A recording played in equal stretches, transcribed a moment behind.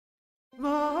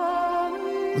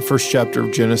The first chapter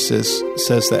of Genesis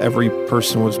says that every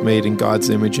person was made in God's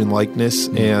image and likeness,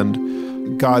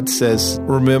 and God says,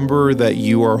 remember that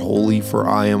you are holy, for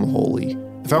I am holy.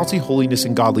 If I don't see holiness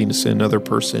and godliness in another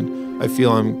person, I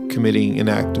feel I'm committing an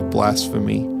act of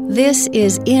blasphemy. This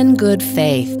is In Good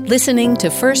Faith, listening to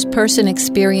first-person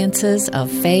experiences of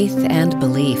faith and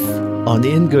belief. On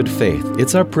In Good Faith,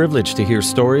 it's our privilege to hear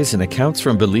stories and accounts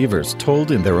from believers told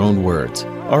in their own words.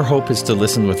 Our hope is to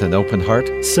listen with an open heart,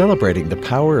 celebrating the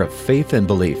power of faith and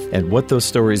belief and what those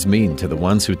stories mean to the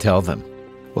ones who tell them.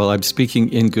 Well, I'm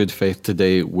speaking in good faith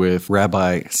today with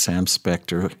Rabbi Sam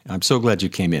Spector. I'm so glad you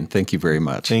came in. Thank you very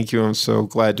much. Thank you. I'm so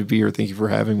glad to be here. Thank you for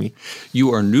having me.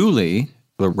 You are newly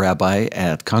a rabbi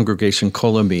at Congregation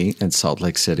Kol Ami in Salt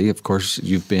Lake City. Of course,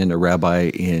 you've been a rabbi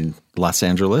in Los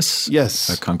Angeles. Yes.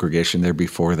 A congregation there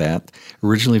before that,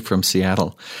 originally from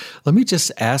Seattle. Let me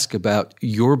just ask about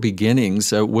your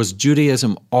beginnings. Was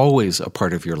Judaism always a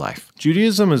part of your life?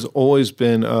 Judaism has always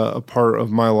been a part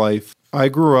of my life. I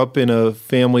grew up in a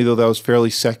family, though, that was fairly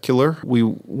secular. We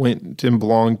went and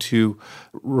belonged to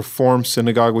Reform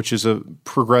Synagogue, which is a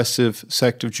progressive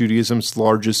sect of Judaism. It's the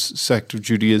largest sect of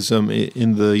Judaism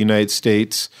in the United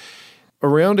States.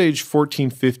 Around age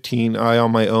 14, 15, I,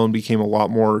 on my own, became a lot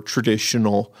more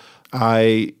traditional.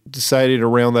 I decided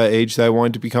around that age that I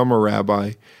wanted to become a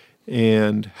rabbi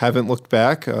and haven't looked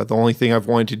back. The only thing I've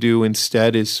wanted to do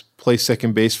instead is play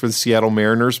second base for the Seattle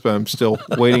Mariners, but I'm still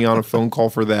waiting on a phone call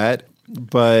for that.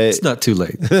 But it's not too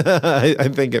late. I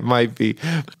think it might be.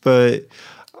 But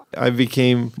I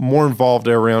became more involved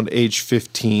around age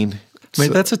 15. I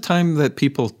mean, that's a time that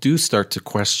people do start to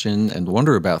question and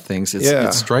wonder about things.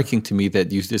 It's striking to me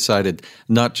that you decided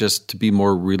not just to be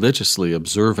more religiously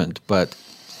observant, but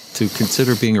to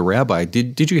consider being a rabbi.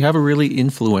 Did you have a really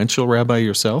influential rabbi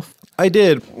yourself? I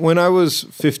did. When I was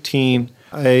 15,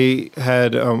 I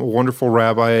had a wonderful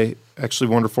rabbi, actually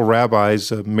wonderful rabbis,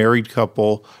 a married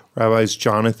couple, Rabbis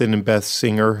Jonathan and Beth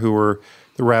Singer, who were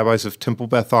the rabbis of Temple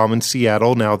Beth Am in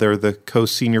Seattle. Now they're the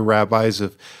co-senior rabbis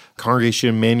of Congregation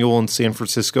Emmanuel in San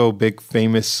Francisco, a big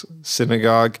famous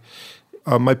synagogue.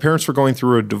 My parents were going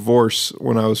through a divorce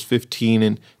when I was 15,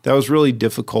 and that was really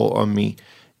difficult on me.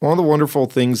 One of the wonderful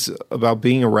things about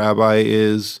being a rabbi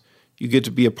is you get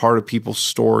to be a part of people's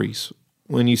stories.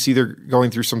 When you see they're going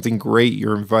through something great,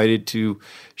 you're invited to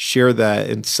share that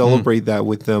and celebrate that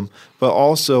with them. But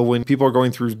also when people are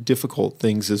going through difficult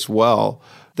things as well,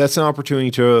 that's an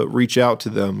opportunity to reach out to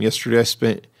them. Yesterday I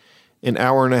spent an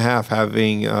hour and a half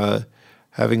having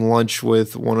lunch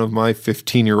with one of my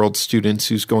 15-year-old students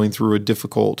who's going through a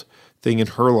difficult thing in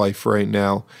her life right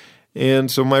now.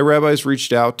 And so my rabbis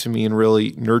reached out to me and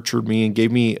really nurtured me and gave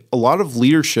me a lot of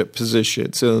leadership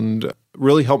positions and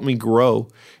really helped me grow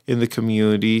in the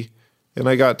community. And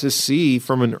I got to see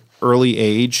from an early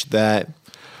age that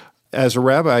as a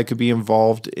rabbi, I could be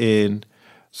involved in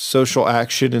social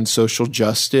action and social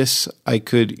justice. I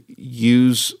could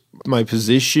use my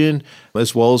position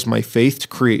as well as my faith to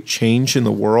create change in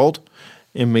the world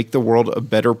and make the world a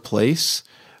better place.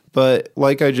 But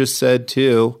like I just said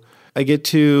too, I get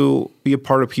to be a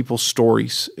part of people's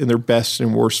stories in their best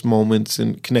and worst moments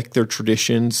and connect their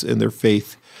traditions and their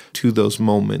faith to those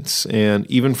moments. And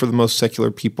even for the most secular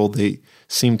people, they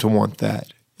seem to want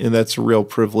that. And that's a real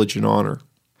privilege and honor.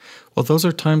 Well, those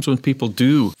are times when people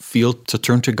do feel to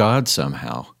turn to God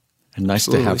somehow. And nice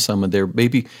Absolutely. To have someone there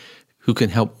maybe who can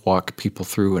help walk people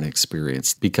through an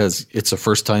experience, because it's a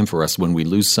first time for us when we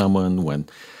lose someone, when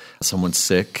someone's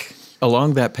sick.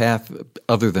 Along that path,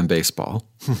 other than baseball,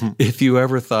 if you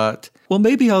ever thought, well,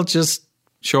 maybe I'll just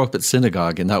show up at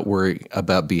synagogue and not worry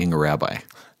about being a rabbi.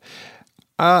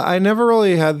 I never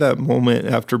really had that moment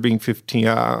after being 15.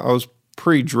 I was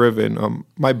pretty driven.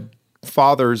 My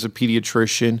father is a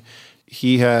pediatrician.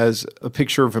 He has a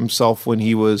picture of himself when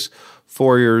he was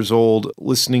 4 years old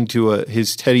listening to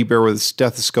his teddy bear with a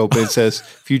stethoscope, and it says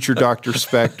future Dr.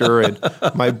 Spector.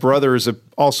 And my brother is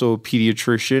also a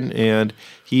pediatrician, and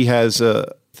he has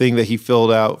a thing that he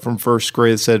filled out from first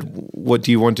grade that said, what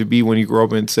do you want to be when you grow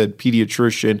up? And it said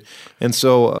pediatrician. And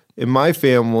so in my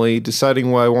family,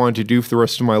 deciding what I wanted to do for the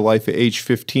rest of my life at age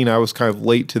 15, I was kind of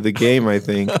late to the game, I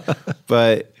think.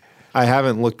 But I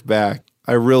haven't looked back.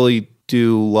 I really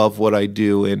do love what I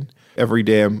do, and every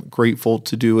day I'm grateful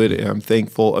to do it, and I'm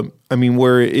thankful. I mean,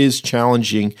 where it is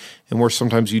challenging and where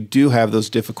sometimes you do have those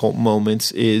difficult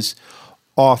moments is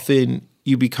often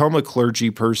you become a clergy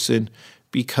person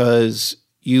because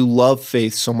you love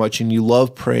faith so much and you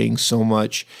love praying so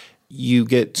much. You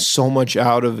get so much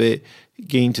out of it,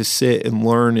 getting to sit and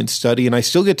learn and study. And I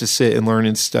still get to sit and learn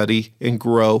and study and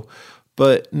grow.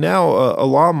 But now a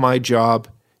lot of my job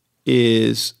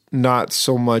is not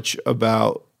so much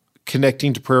about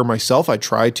connecting to prayer myself. I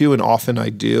try to, and often I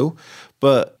do,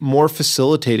 but more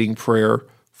facilitating prayer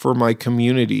for my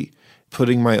community,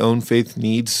 putting my own faith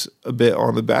needs a bit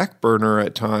on the back burner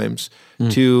at times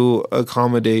to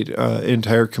accommodate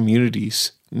entire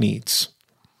communities' needs.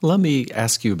 Let me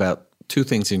ask you about two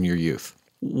things in your youth.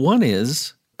 One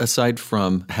is, aside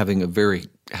from having a very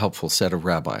helpful set of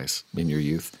rabbis in your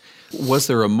youth, was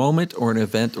there a moment or an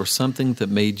event or something that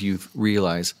made you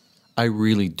realize, I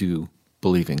really do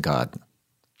believe in God?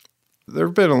 There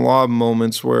have been a lot of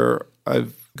moments where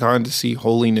I've gone to see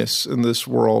holiness in this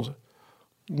world.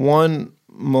 One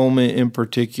moment in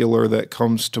particular that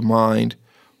comes to mind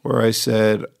where I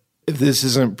said, if this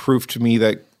isn't proof to me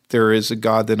that there is a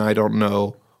God, then I don't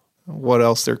know what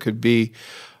else there could be.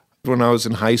 When I was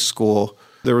in high school,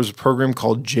 there was a program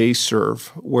called J-Serve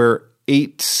where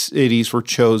 8 cities were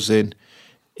chosen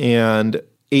and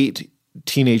 8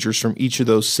 teenagers from each of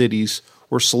those cities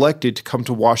were selected to come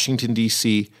to Washington,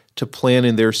 D.C. to plan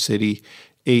in their city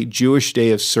a Jewish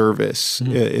day of service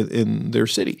in their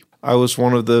city. I was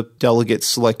one of the delegates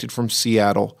selected from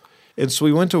Seattle. And so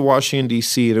we went to Washington,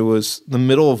 D.C., and it was the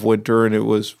middle of winter, and it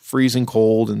was freezing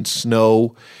cold and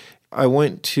snow. I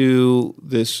went to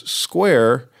this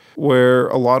square where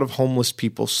a lot of homeless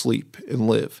people sleep and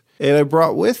live. And I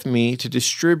brought with me to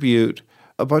distribute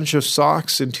a bunch of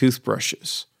socks and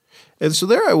toothbrushes. And so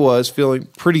there I was feeling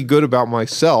pretty good about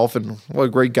myself and what a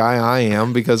great guy I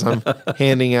am because I'm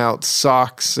handing out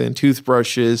socks and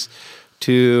toothbrushes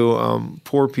to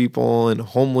poor people and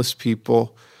homeless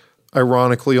people.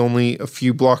 Ironically, only a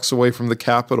few blocks away from the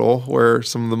Capitol where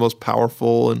some of the most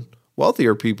powerful and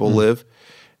wealthier people live.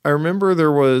 I remember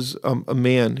there was a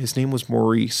man, his name was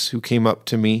Maurice, who came up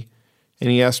to me and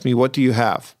he asked me, "What do you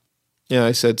have?" And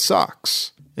I said,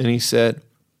 "Socks." And he said,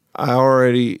 "I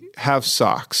already have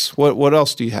socks. What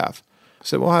else do you have?" I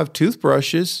said, "Well, I have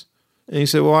toothbrushes." And he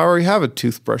said, "Well, I already have a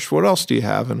toothbrush. What else do you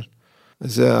have?" And I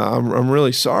said, I'm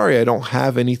really sorry. I don't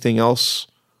have anything else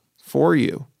for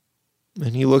you."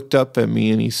 And he looked up at me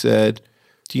and he said,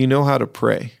 "Do you know how to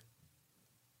pray?"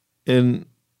 And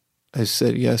I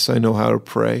said, "Yes, I know how to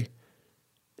pray."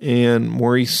 And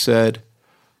Maurice said,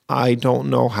 "I don't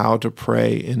know how to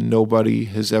pray and nobody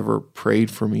has ever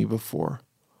prayed for me before.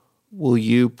 Will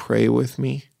you pray with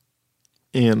me?"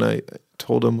 And I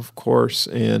told him, of course,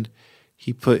 and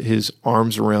he put his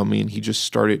arms around me and he just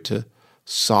started to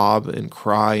sob and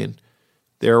cry. And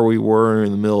there we were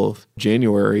in the middle of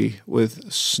January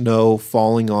with snow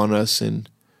falling on us. And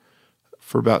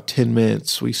for about 10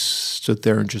 minutes, we stood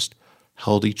there and just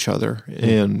held each other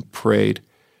and prayed.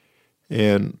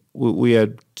 And we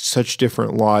had such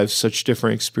different lives, such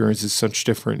different experiences, such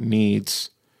different needs.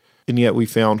 And yet we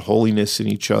found holiness in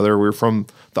each other. We were from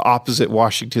the opposite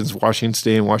Washingtons, Washington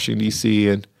State and Washington, D.C.,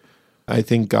 and I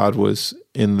think God was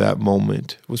in that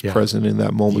moment, was present in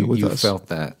that moment with us. You felt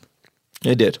that?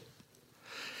 I did.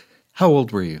 How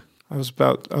old were you? I was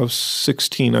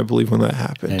 16, I believe, when that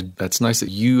happened. And that's nice that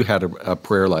you had a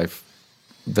prayer life,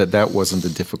 that wasn't a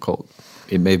difficult,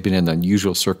 it may have been an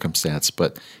unusual circumstance,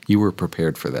 but you were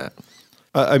prepared for that.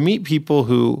 I meet people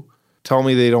who tell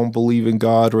me they don't believe in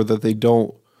God or that they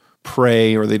don't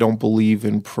pray or they don't believe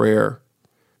in prayer.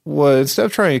 Well, instead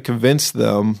of trying to convince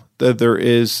them that there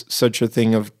is such a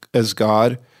thing as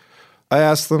God, I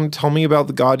ask them, "Tell me about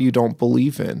the God you don't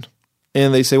believe in."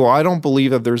 And they say, "Well, I don't believe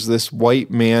that there's this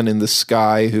white man in the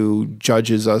sky who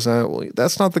judges us." And well,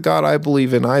 that's not the God I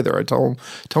believe in either. I tell them,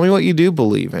 "Tell me what you do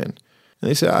believe in." And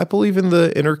they say, "I believe in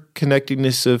the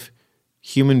interconnectedness of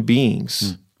human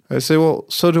beings." I say, "Well,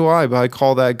 so do I, but I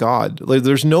call that God." Like,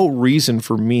 there's no reason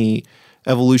for me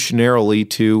evolutionarily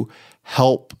to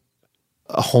help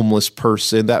a homeless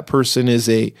person. That person is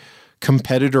a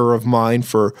competitor of mine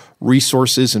for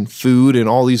resources and food and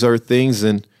all these other things.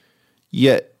 And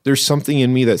yet there's something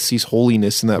in me that sees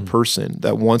holiness in that person,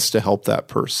 that wants to help that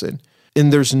person.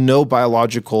 And there's no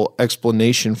biological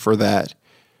explanation for that.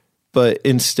 But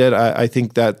instead, I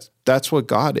think that's what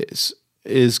God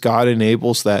is God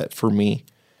enables that for me.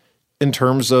 In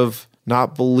terms of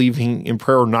not believing in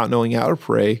prayer or not knowing how to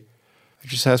pray, I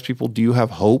just ask people, do you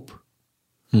have hope?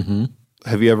 Mm-hmm.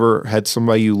 Have you ever had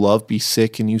somebody you love be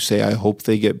sick and you say, "I hope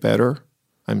they get better.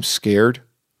 I'm scared"?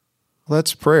 Well,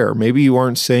 that's prayer. Maybe you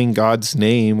aren't saying God's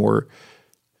name,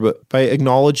 but by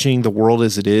acknowledging the world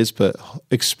as it is, but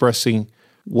expressing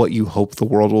what you hope the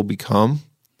world will become,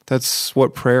 that's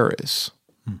what prayer is.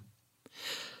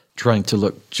 Trying to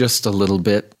look just a little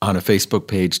bit on a Facebook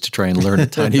page to try and learn a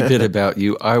tiny bit about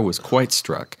you, I was quite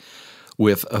struck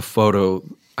with a photo.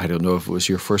 I don't know if it was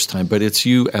your first time, but it's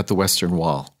you at the Western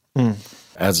Wall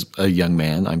as a young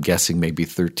man. I'm guessing maybe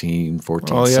 13,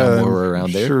 14, somewhere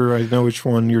around there. Sure, I know which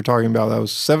one you're talking about. I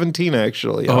was 17,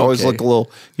 actually. I always look a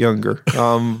little younger,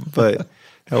 but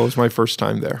that was my first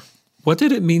time there. What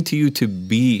did it mean to you to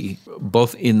be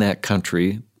both in that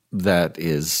country that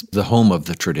is the home of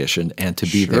the tradition and to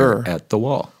be there at the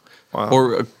wall? Wow.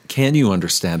 Or can you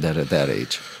understand that at that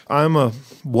age?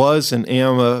 Was and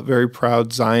am a very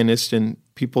proud Zionist, and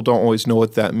people don't always know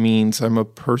what that means. I'm a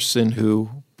person who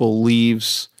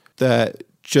believes that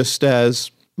just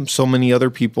as so many other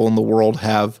people in the world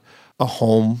have a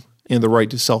home and the right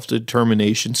to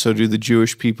self-determination, so do the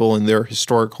Jewish people in their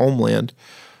historic homeland.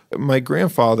 My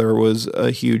grandfather was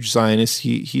a huge Zionist.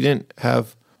 He didn't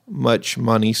have much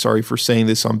money. Sorry for saying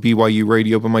this on BYU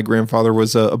radio, but my grandfather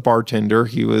was a bartender.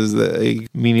 He was a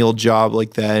menial job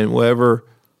like that, and whatever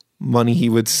money he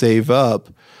would save up,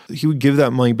 he would give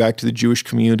that money back to the Jewish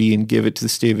community and give it to the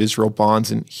State of Israel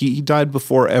bonds. And he died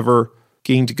before ever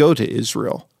getting to go to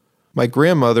Israel. My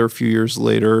grandmother, a few years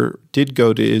later, did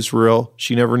go to Israel.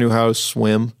 She never knew how to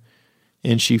swim,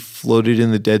 and she floated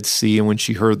in the Dead Sea. And when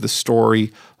she heard the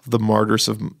story of the martyrs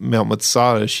of Mount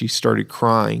Masada, she started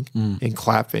crying and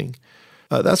clapping.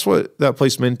 That's what that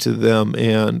place meant to them.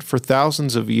 And for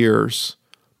thousands of years,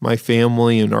 my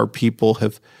family and our people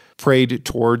have prayed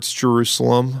towards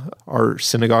Jerusalem. Our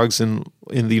synagogues in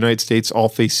the United States all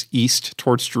face east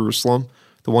towards Jerusalem.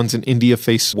 The ones in India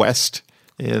face west.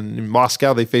 And in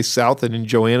Moscow, they face south. And in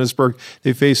Johannesburg,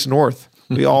 they face north.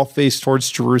 We all face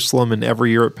towards Jerusalem. And every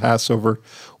year at Passover,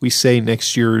 we say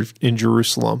next year in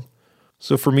Jerusalem.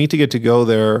 So for me to get to go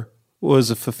there was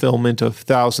a fulfillment of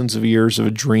thousands of years of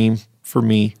a dream for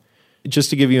me. Just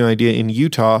to give you an idea, in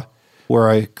Utah, where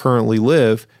I currently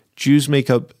live, Jews make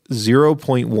up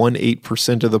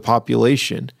 0.18% of the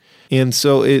population. And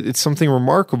so it's something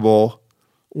remarkable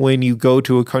when you go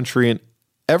to a country and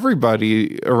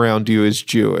everybody around you is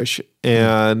Jewish.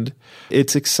 And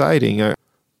it's exciting. I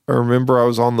remember I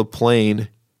was on the plane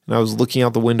and I was looking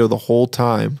out the window the whole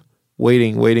time,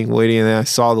 waiting. And then I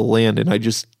saw the land and I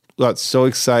just got so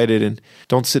excited. And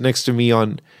don't sit next to me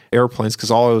on airplanes, because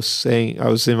all I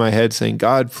was in my head saying,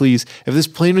 God, please, if this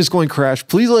plane is going to crash,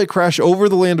 please let it crash over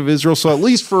the land of Israel. So at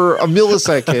least for a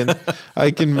millisecond,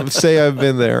 I can say I've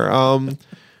been there.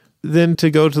 Then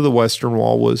to go to the Western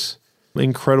Wall was an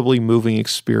incredibly moving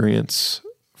experience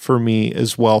for me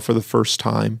as well for the first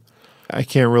time. I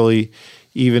can't really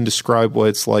even describe what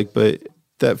it's like, but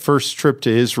that first trip to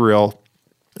Israel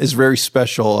is very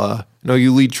special. I know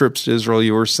you lead trips to Israel,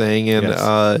 you were saying, and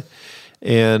yes.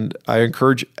 And I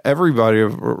encourage everybody,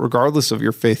 regardless of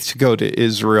your faith, to go to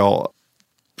Israel,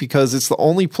 because it's the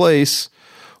only place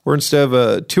where instead of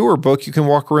a tour book, you can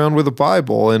walk around with a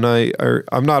Bible. And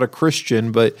I'm not a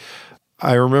Christian, but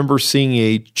I remember seeing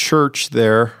a church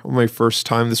there on my first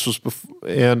time. This was before,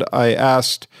 and I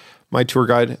asked my tour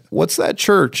guide, "What's that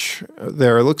church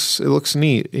there? It looks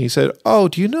neat." And he said, "Oh,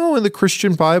 do you know in the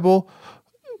Christian Bible,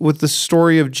 with the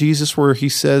story of Jesus where he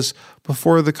says,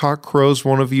 'Before the cock crows,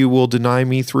 one of you will deny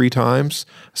me 3 times'?"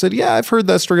 I said, "Yeah, I've heard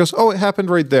that story." He goes, "Oh, it happened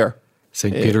right there."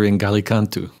 St. Peter in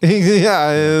Gallicantu.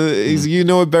 Yeah, you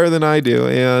know it better than I do.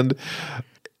 And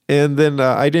then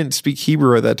I didn't speak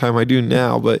Hebrew at that time. I do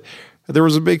now, but there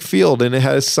was a big field and it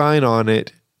had a sign on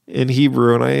it in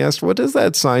Hebrew. And I asked, "What does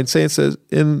that sign say?" It says,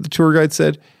 and the tour guide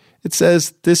said, "It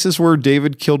says, 'This is where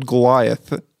David killed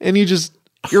Goliath.'" And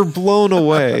you're blown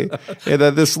away. And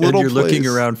that this little and you're looking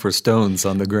around for stones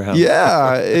on the ground.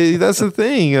 Yeah, that's the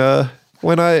thing.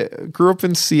 When I grew up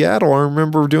in Seattle, I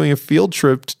remember doing a field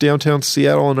trip to downtown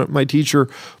Seattle, and my teacher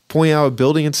pointing out a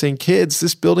building and saying, "Kids,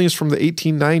 this building is from the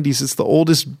 1890s. It's the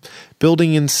oldest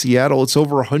building in Seattle. It's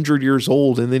over 100 years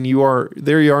old." And then you are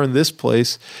in this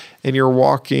place, and you're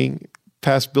walking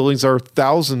past buildings that are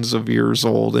thousands of years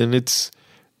old, and it's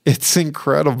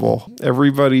incredible.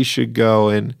 Everybody should go.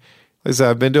 And like I said,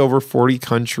 I've been to over 40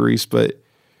 countries, but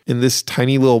in this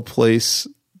tiny little place,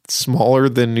 smaller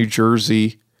than New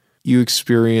Jersey, you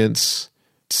experience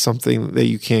something that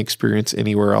you can't experience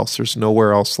anywhere else. There's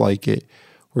nowhere else like it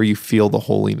where you feel the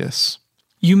holiness.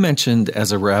 You mentioned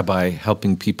as a rabbi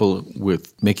helping people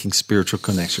with making spiritual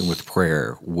connection with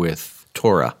prayer, with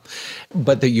Torah,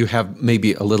 but that you have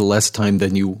maybe a little less time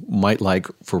than you might like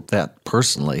for that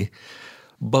personally.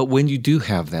 But when you do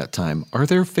have that time, are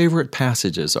there favorite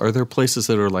passages? Are there places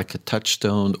that are like a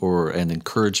touchstone or an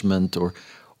encouragement or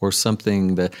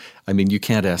something that, I mean, you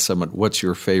can't ask someone, what's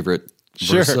your favorite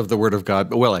verse of the Word of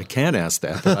God? Well, I can ask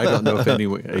that, but I don't know if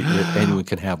anyone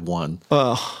can have one.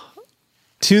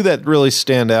 Two that really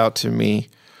stand out to me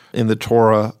in the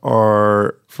Torah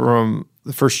are from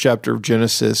the first chapter of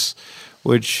Genesis,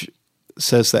 which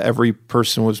says that every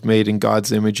person was made in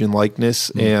God's image and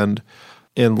likeness, and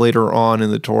And later on in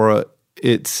the Torah,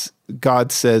 it's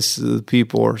God says to the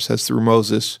people, or says through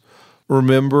Moses,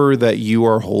 remember that you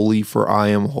are holy, for I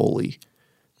am holy.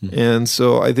 Mm-hmm. And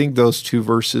so I think those two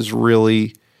verses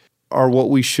really are what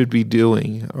we should be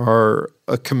doing, are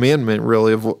a commandment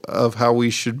really of how we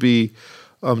should be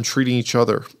treating each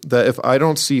other. That if I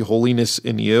don't see holiness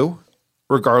in you,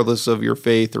 regardless of your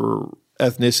faith or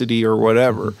ethnicity or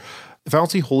whatever, if I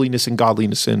don't see holiness and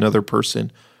godliness in another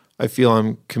person, I feel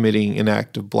I'm committing an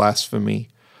act of blasphemy.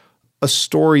 A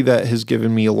story that has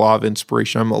given me a lot of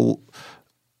inspiration.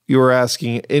 You were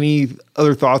asking any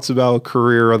other thoughts about a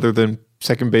career other than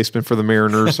second baseman for the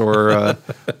Mariners or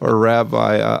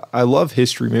rabbi. I love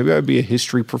history. Maybe I'd be a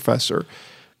history professor.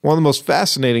 One of the most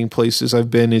fascinating places I've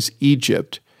been is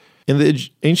Egypt. And the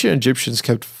ancient Egyptians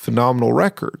kept phenomenal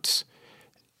records.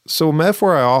 So a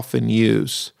metaphor I often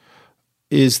use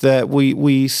is that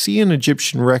we see in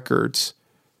Egyptian records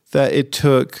that it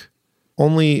took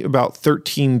only about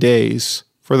 13 days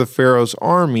for the Pharaoh's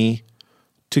army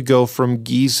to go from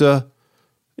Giza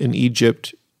in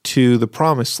Egypt to the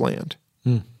Promised Land.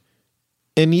 Mm.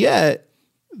 And yet,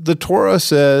 the Torah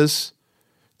says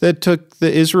that it took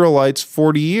the Israelites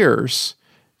 40 years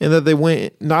and that they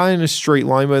went not in a straight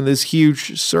line, but in this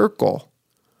huge circle.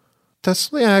 That's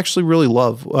something I actually really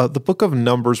love. The book of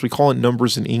Numbers, we call it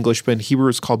Numbers in English, but in Hebrew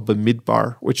it's called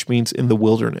Bamidbar, which means in the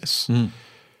wilderness. Mm.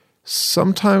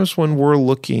 Sometimes when we're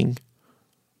looking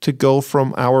to go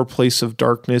from our place of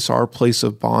darkness, our place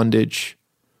of bondage,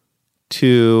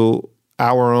 to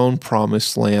our own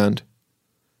promised land,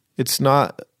 it's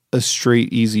not a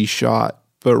straight, easy shot,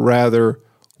 but rather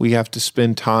we have to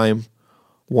spend time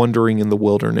wandering in the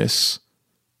wilderness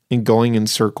and going in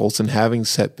circles and having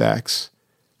setbacks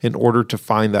in order to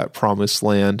find that promised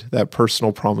land, that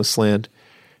personal promised land.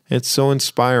 And it's so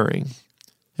inspiring.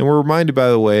 And we're reminded, by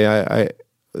the way,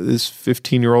 this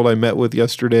 15-year-old I met with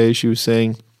yesterday, she was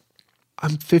saying,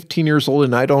 I'm 15 years old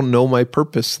and I don't know my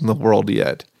purpose in the world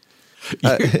yet.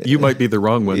 You might be the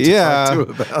wrong one to talk to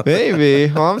about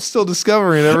maybe. Well, I'm still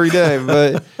discovering it every day.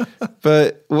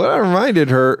 But what I reminded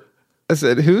her, I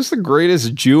said, who's the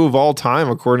greatest Jew of all time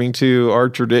according to our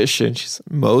tradition? She said,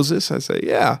 Moses. I said,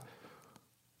 yeah.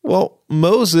 Well,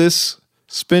 Moses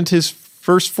spent his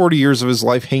first 40 years of his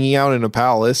life hanging out in a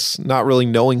palace, not really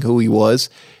knowing who he was.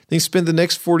 Then he spent the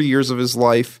next 40 years of his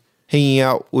life hanging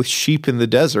out with sheep in the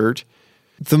desert.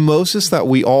 The Moses that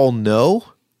we all know,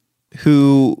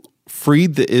 who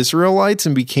freed the Israelites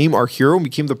and became our hero, and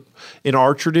became in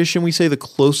our tradition, we say the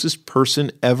closest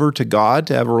person ever to God,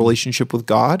 to have a relationship with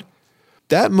God.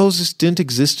 That Moses didn't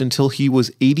exist until he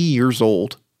was 80 years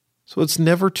old. So it's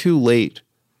never too late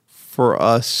for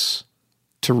us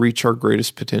to reach our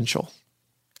greatest potential.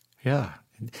 Yeah.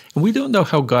 And we don't know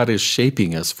how God is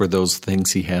shaping us for those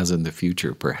things he has in the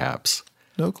future, perhaps.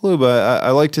 No clue, but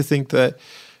I like to think that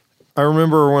I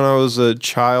remember when I was a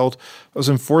child, I was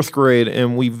in 4th grade,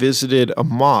 and we visited a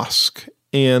mosque,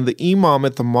 and the imam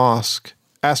at the mosque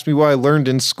asked me what I learned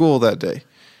in school that day.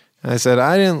 And I said,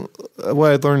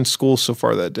 what I learned in school so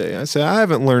far that day. I said, I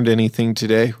haven't learned anything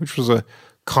today, which was a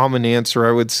common answer,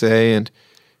 I would say. And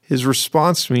his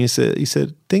response to me, he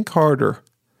said, think harder.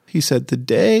 He said, the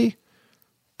day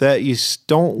that you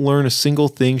don't learn a single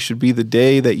thing should be the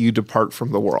day that you depart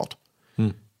from the world.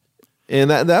 And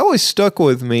that always stuck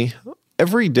with me.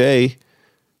 Every day,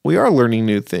 we are learning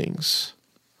new things.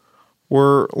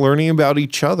 We're learning about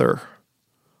each other.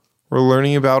 We're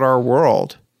learning about our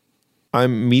world.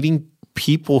 I'm meeting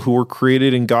people who were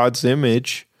created in God's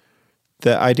image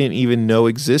that I didn't even know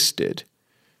existed.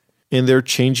 And they're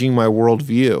changing my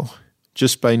worldview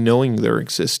just by knowing their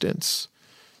existence.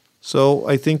 So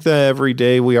I think that every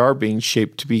day we are being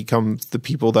shaped to become the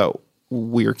people that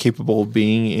we are capable of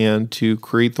being, and to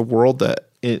create the world that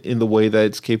in the way that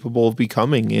it's capable of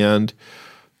becoming, and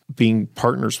being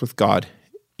partners with God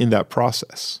in that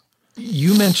process.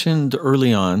 You mentioned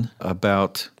early on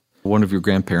about one of your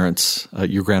grandparents,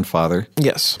 your grandfather.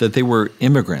 Yes. That they were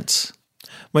immigrants.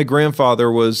 My grandfather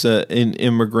was an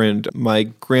immigrant. My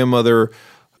grandmother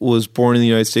was born in the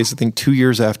United States, I think 2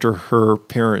 years after her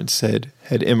parents had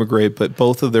immigrated, but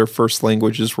both of their first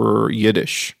languages were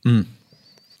Yiddish. Mm.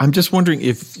 I'm just wondering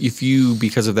if you,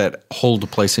 because of that, hold a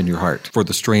place in your heart for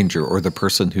the stranger or the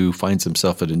person who finds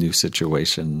himself in a new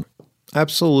situation.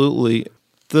 Absolutely.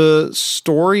 The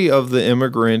story of the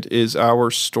immigrant is our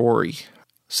story.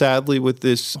 Sadly, with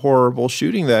this horrible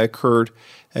shooting that occurred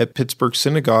at Pittsburgh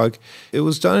Synagogue, it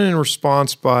was done in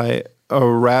response by a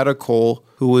radical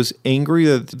who was angry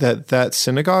that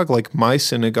synagogue, like my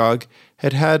synagogue,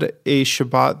 had a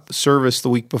Shabbat service the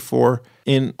week before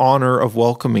in honor of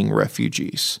welcoming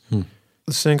refugees.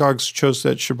 The synagogues chose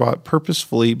that Shabbat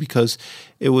purposefully because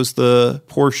it was the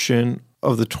portion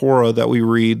of the Torah that we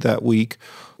read that week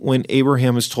when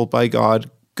Abraham is told by God,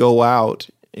 go out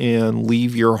and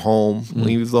leave your home,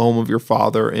 leave the home of your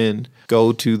father and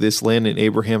go to this land. And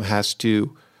Abraham has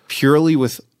to, purely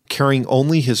with carrying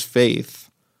only his faith,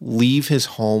 leave his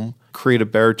home, create a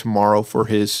better tomorrow for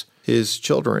his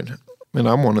children. And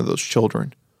I'm one of those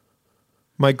children.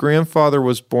 My grandfather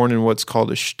was born in what's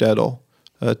called a shtetl,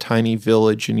 a tiny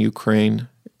village in Ukraine.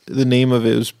 The name of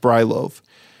it was Brylov.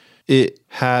 It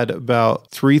had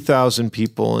about 3,000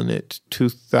 people in it,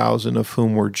 2,000 of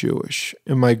whom were Jewish.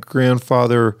 And my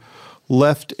grandfather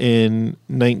left in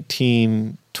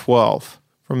 1912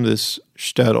 from this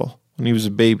shtetl when he was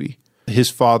a baby.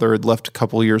 His father had left a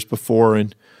couple of years before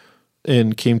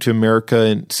and came to America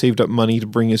and saved up money to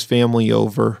bring his family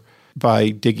over by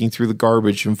digging through the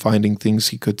garbage and finding things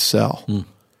he could sell.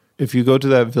 If you go to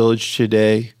that village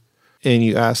today and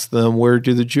you ask them, where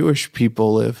do the Jewish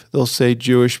people live? They'll say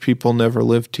Jewish people never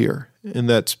lived here. And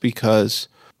that's because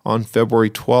on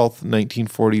February 12th,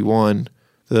 1941,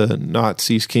 the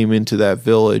Nazis came into that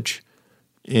village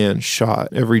and shot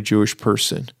every Jewish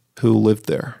person who lived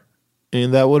there.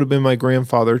 And that would have been my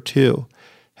grandfather too,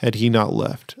 had he not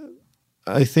left.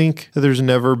 I think that there's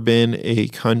never been a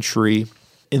country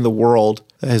in the world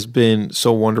that has been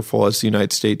so wonderful as the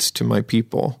United States to my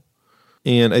people.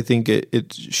 And I think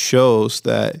it shows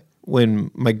that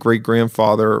when my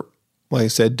great-grandfather, like I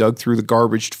said, dug through the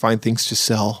garbage to find things to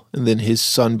sell, and then his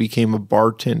son became a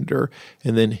bartender,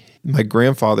 and then my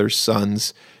grandfather's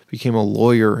sons became a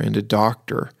lawyer and a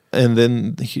doctor. And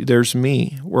then there's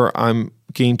me, where I'm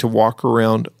getting to walk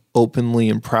around openly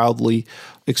and proudly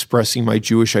expressing my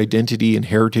Jewish identity and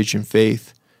heritage and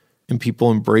faith. And people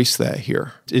embrace that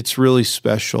here. It's really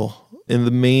special. And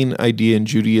the main idea in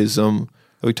Judaism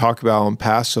that we talk about on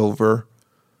Passover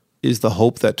is the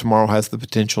hope that tomorrow has the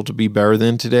potential to be better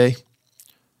than today.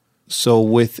 So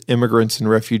with immigrants and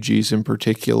refugees in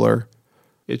particular,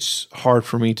 it's hard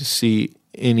for me to see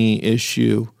any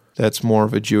issue that's more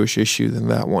of a Jewish issue than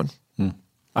that one.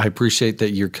 I appreciate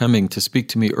that you're coming to speak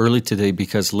to me early today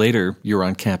because later you're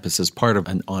on campus as part of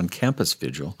an on-campus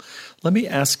vigil. Let me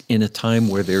ask, in a time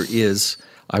where there is,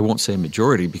 I won't say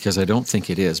majority because I don't think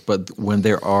it is, but when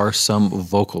there are some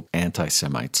vocal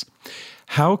anti-Semites,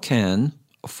 how can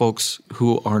folks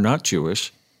who are not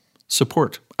Jewish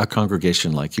support a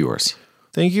congregation like yours?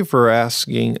 Thank you for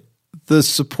asking. The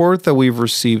support that we've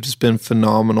received has been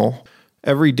phenomenal.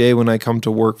 Every day when I come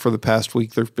to work for the past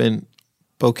week, there's been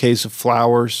bouquets of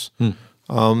flowers.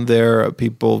 There,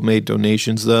 people made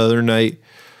donations. The other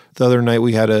night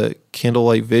we had a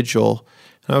candlelight vigil,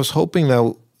 and I was hoping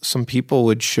that some people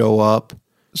would show up.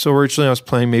 So originally I was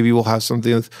planning maybe we'll have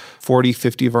something with 40,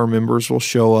 50 of our members will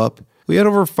show up. We had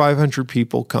over 500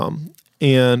 people come,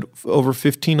 and over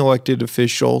 15 elected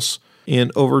officials,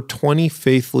 and over 20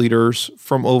 faith leaders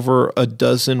from over a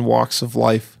dozen walks of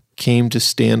life came to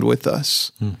stand with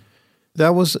us.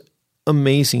 That was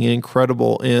amazing and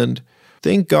incredible, and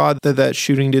thank God that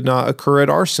shooting did not occur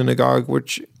at our synagogue,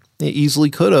 which it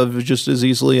easily could have, just as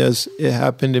easily as it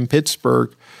happened in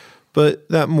Pittsburgh. But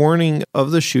that morning of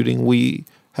the shooting, we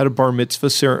had a bar mitzvah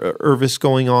service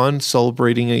going on,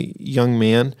 celebrating a young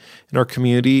man in our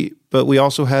community. But we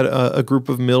also had a group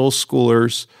of middle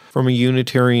schoolers from a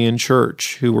Unitarian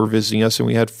church who were visiting us, and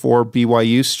we had 4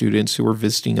 BYU students who were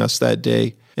visiting us that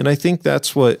day. And I think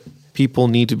that's what people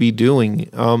need to be doing,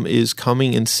 is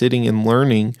coming and sitting and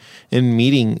learning and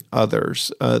meeting others.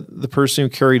 The person who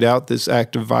carried out this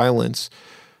act of violence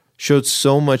showed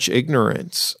so much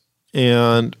ignorance,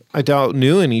 and I doubt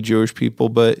knew any Jewish people,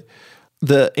 but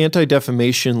the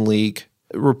Anti-Defamation League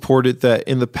reported that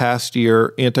in the past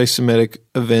year, anti-Semitic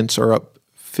events are up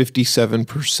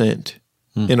 57%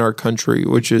 in our country,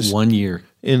 which is 1 year.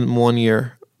 In 1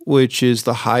 year, which is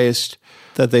the highest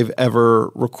that they've ever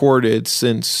recorded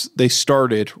since they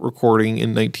started recording in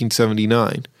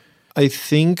 1979. I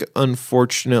think,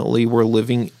 unfortunately, we're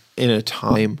living in a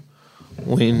time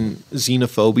when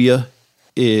xenophobia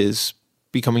is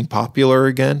becoming popular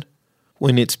again,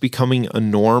 when it's becoming a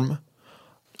norm.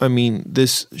 I mean,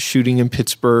 this shooting in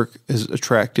Pittsburgh has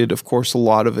attracted, of course, a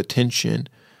lot of attention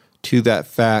to that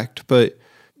fact, but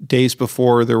days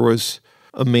before there was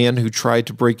a man who tried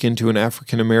to break into an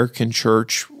African-American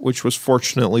church, which was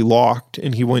fortunately locked,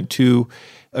 and he went to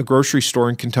a grocery store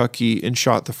in Kentucky and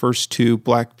shot the first 2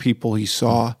 black people he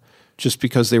saw just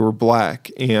because they were black.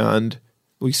 And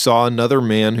we saw another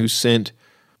man who sent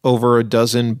over a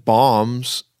dozen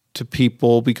bombs to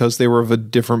people because they were of a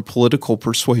different political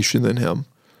persuasion than him.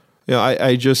 You know,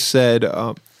 I just said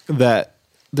that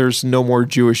there's no more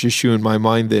Jewish issue in my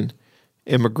mind than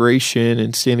immigration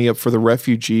and standing up for the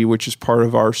refugee, which is part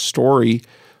of our story.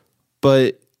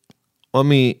 But let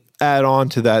me add on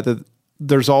to that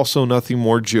there's also nothing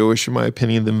more Jewish, in my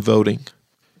opinion, than voting.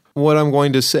 What I'm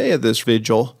going to say at this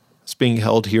vigil, that's being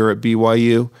held here at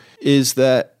BYU, is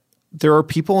that there are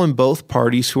people in both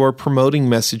parties who are promoting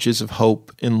messages of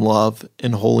hope and love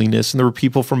and holiness. And there were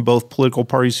people from both political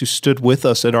parties who stood with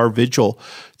us at our vigil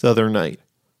the other night.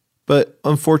 But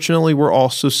unfortunately, we're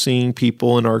also seeing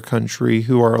people in our country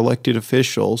who are elected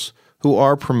officials who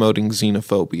are promoting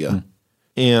xenophobia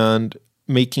and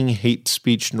making hate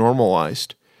speech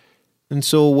normalized. And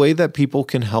so a way that people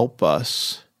can help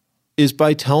us is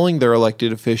by telling their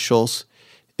elected officials,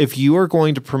 if you are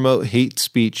going to promote hate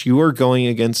speech, you are going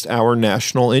against our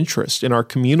national interest, in our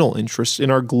communal interest, in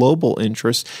our global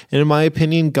interest, and in my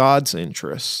opinion, God's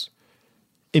interests.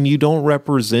 And you don't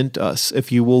represent us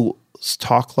if you will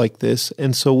talk like this,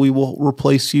 and so we will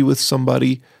replace you with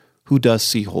somebody who does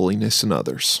see holiness in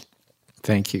others.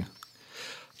 Thank you.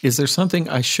 Is there something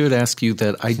I should ask you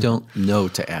that I don't know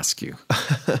to ask you?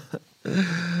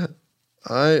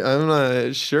 I'm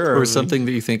not sure. Or something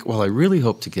that you think, well, I really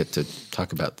hope to get to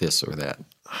talk about this or that.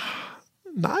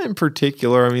 Not in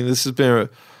particular. I mean, this has been a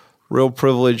real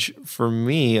privilege for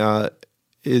me,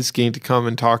 is getting to come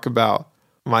and talk about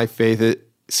my faith.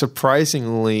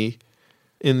 Surprisingly,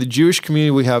 in the Jewish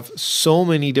community, we have so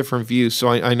many different views. So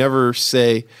I never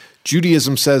say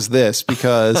Judaism says this,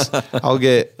 because you'll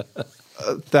get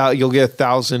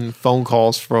 1,000 phone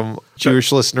calls from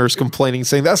Jewish listeners complaining,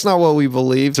 saying that's not what we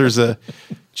believe. There's a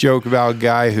joke about a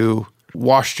guy who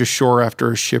washed ashore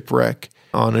after a shipwreck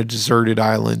on a deserted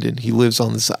island, and he lives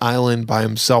on this island by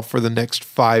himself for the next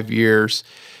 5 years.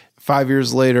 5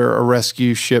 years later, a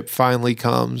rescue ship finally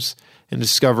comes and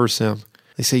discovers him.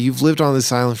 They say, "You've lived on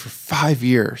this island for 5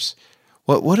 years.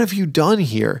 What have you done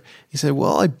here?" He said,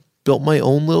 "Well, I built my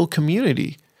own little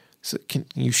community." He said, "Can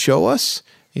you show us?"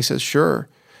 He says, "Sure.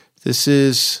 This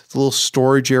is the little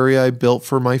storage area I built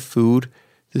for my food.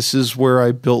 This is where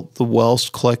I built the wells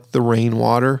to collect the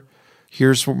rainwater.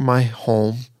 Here's my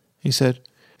home." He said,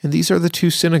 "And these are the 2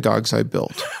 synagogues I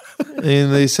built."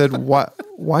 And they said,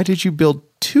 why did you build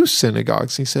 2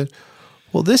 synagogues? He said,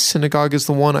 "Well, this synagogue is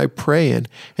the one I pray in,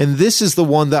 and this is the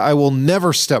one that I will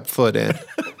never step foot in."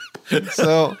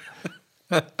 So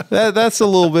that's a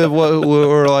little bit of what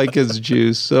we're like as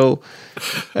Jews. So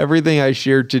everything I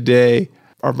shared today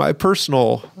are my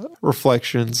personal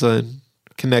reflections and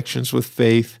connections with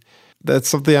faith. That's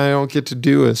something I don't get to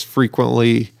do as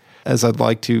frequently as I'd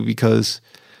like to, because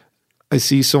I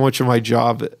see so much of my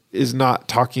job is not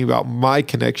talking about my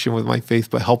connection with my faith,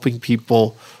 but helping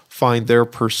people find their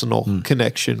personal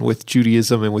connection with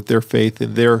Judaism and with their faith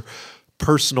and their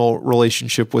personal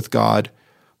relationship with God.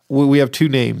 We have 2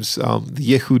 names,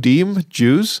 the Yehudim,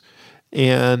 Jews,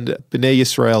 and Bnei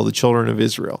Yisrael, the children of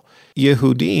Israel.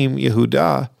 Yehudim,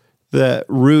 Yehudah, the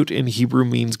root in Hebrew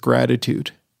means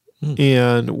gratitude.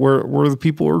 And we're the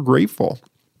people who are grateful.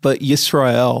 But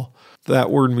Yisrael, that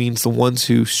word means the ones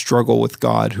who struggle with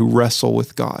God, who wrestle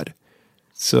with God.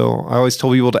 So I always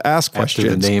tell people to ask questions.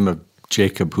 After the name of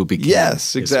Jacob, who became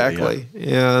Yes, exactly.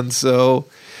 Israel, yeah. And so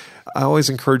I always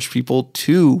encourage people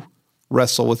to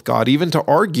wrestle with God, even to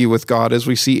argue with God, as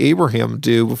we see Abraham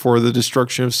do before the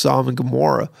destruction of Sodom and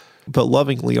Gomorrah, but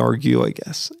lovingly argue, I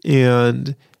guess.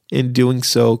 And in doing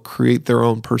so, create their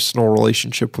own personal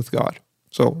relationship with God.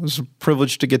 So it's a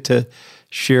privilege to get to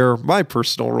share my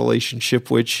personal relationship,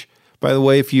 which, by the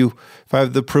way, if I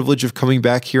have the privilege of coming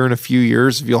back here in a few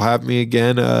years, if you'll have me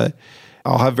again,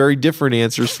 I'll have very different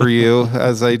answers for you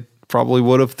as I probably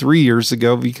would have 3 years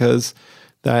ago, because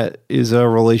that is a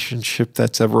relationship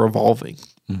that's ever evolving.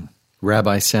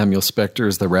 Rabbi Samuel Spector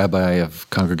is the rabbi of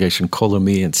Congregation Kol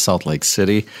Umi in Salt Lake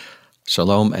City.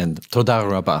 Shalom and toda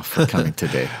rabba for coming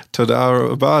today. Toda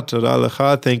rabba, toda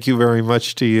lecha. Thank you very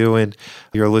much to you and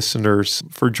your listeners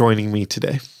for joining me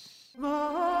today.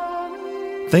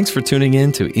 Thanks for tuning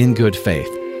in to In Good Faith.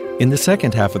 In the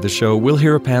second half of the show, we'll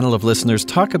hear a panel of listeners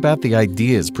talk about the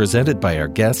ideas presented by our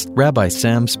guest, Rabbi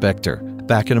Sam Spector.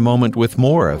 Back in a moment with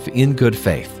more of In Good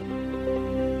Faith.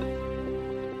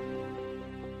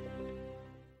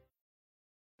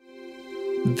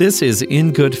 This is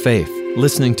In Good Faith,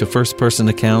 listening to first-person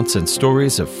accounts and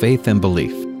stories of faith and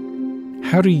belief.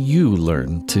 How do you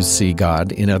learn to see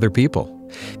God in other people?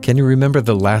 Can you remember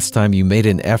the last time you made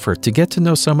an effort to get to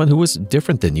know someone who was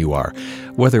different than you are,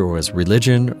 whether it was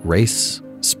religion, race,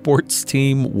 sports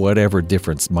team, whatever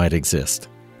difference might exist?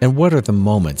 And what are the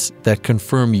moments that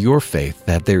confirm your faith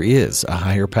that there is a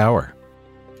higher power?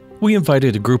 We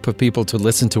invited a group of people to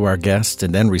listen to our guest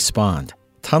and then respond.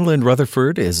 Hunlin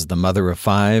Rutherford is the mother of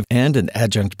 5 and an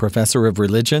adjunct professor of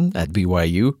religion at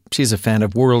BYU. She's a fan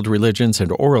of world religions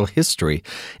and oral history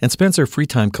and spends her free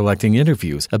time collecting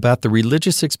interviews about the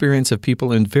religious experience of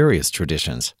people in various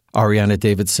traditions. Ariana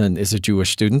Davidson is a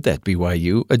Jewish student at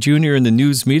BYU, a junior in the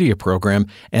news media program,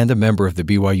 and a member of the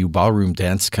BYU Ballroom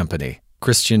Dance Company.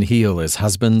 Christian Heel is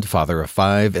husband, father of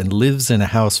 5, and lives in a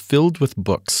house filled with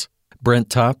books.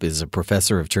 Brent Topp is a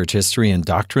professor of church history and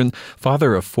doctrine,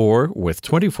 father of 4 with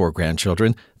 24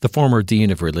 grandchildren, the former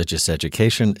dean of religious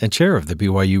education, and chair of the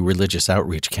BYU Religious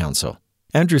Outreach Council.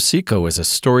 Andrew Seco is a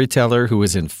storyteller who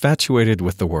is infatuated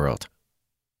with the world.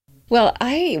 Well,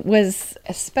 I was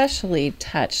especially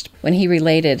touched when he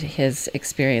related his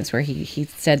experience where he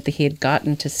said that he had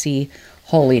gotten to see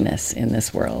holiness in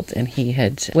this world, and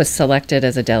was selected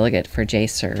as a delegate for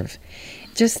JServe.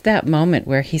 Just that moment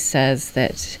where he says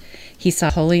that he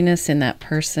saw holiness in that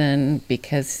person,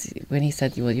 because when he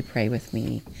said, "Will you pray with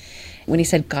me?" When he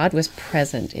said God was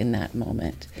present in that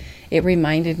moment, it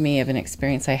reminded me of an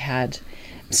experience I had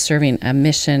serving a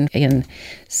mission in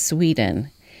Sweden.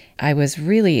 I was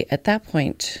really, at that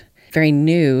point, very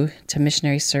new to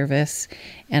missionary service,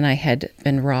 and I had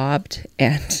been robbed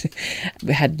and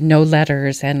had no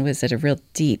letters and was at a real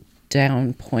deep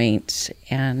down point.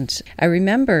 And I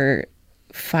remember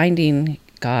finding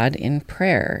God in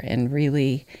prayer and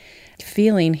really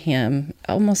feeling him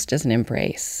almost as an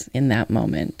embrace in that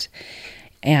moment.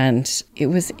 And it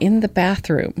was in the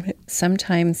bathroom.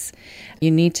 Sometimes you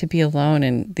need to be alone,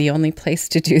 and the only place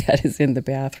to do that is in the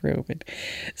bathroom. And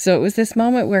so it was this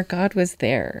moment where God was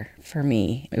there for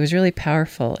me. It was really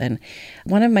powerful. And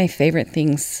one of my favorite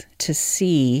things to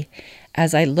see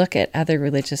as I look at other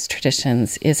religious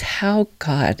traditions is how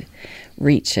God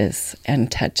reaches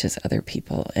and touches other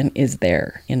people and is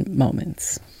there in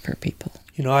moments for people.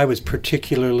 You know, I was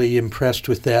particularly impressed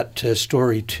with that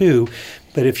story too,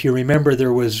 but if you remember,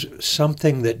 there was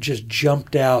something that just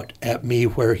jumped out at me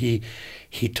where he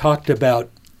talked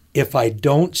about, if I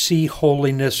don't see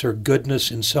holiness or goodness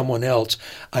in someone else,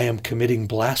 I am committing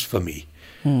blasphemy.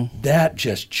 That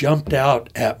just jumped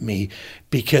out at me,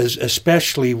 because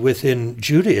especially within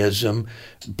Judaism,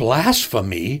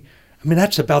 blasphemy, I mean,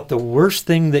 that's about the worst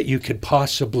thing that you could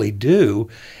possibly do.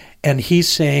 And he's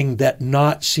saying that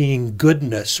not seeing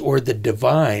goodness or the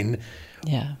divine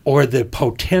or the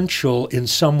potential in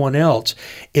someone else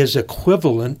is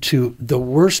equivalent to the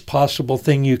worst possible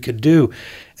thing you could do.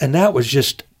 And that was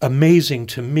just amazing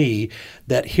to me,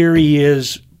 that here he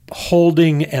is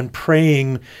holding and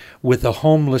praying with a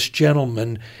homeless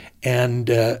gentleman and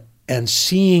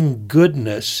seeing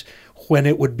goodness when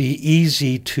it would be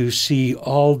easy to see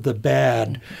all the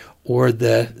bad or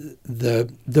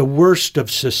the worst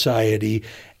of society,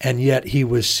 and yet he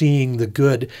was seeing the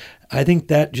good. I think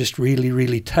that just really,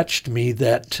 really touched me,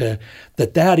 that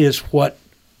is what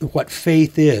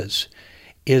faith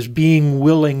is being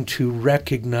willing to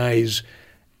recognize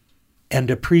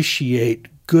and appreciate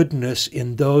goodness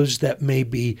in those that may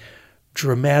be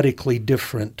dramatically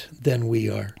different than we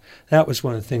are. That was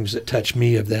one of the things that touched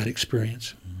me of that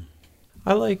experience.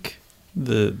 I like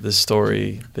the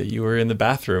story that you were in the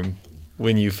bathroom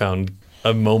when you found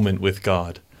a moment with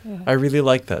God. Yeah. I really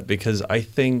like that, because I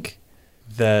think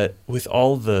that with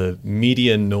all the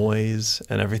media noise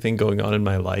and everything going on in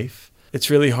my life, it's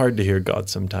really hard to hear God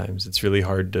sometimes. It's really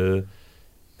hard to,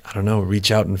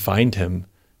 reach out and find him.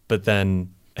 But then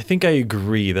I think I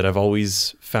agree that I've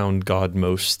always found God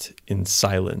most in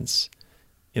silence,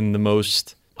 in the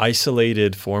most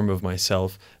isolated form of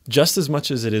myself, just as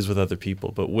much as it is with other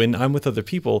people. But when I'm with other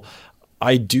people,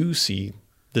 I do see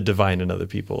the divine in other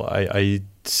people. I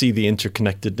see the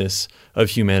interconnectedness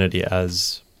of humanity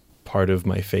as part of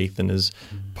my faith and as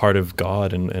part of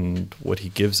God and what he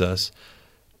gives us.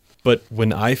 But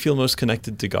when I feel most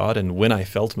connected to God, and when I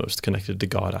felt most connected to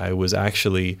God, I was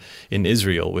actually in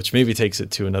Israel, which maybe takes it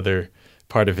to another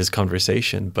part of his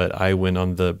conversation. But I went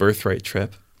on the Birthright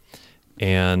trip,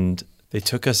 and they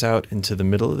took us out into the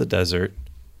middle of the desert.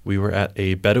 We were at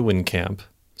a Bedouin camp.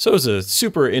 So it was a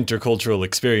super intercultural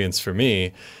experience for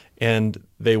me. And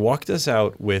they walked us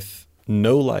out with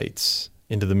no lights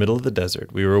into the middle of the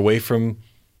desert. We were away from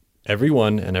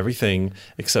everyone and everything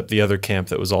except the other camp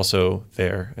that was also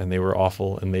there, and they were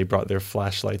awful, and they brought their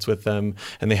flashlights with them,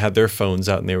 and they had their phones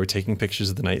out, and they were taking pictures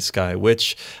of the night sky,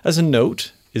 which, as a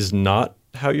note, is not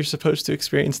how you're supposed to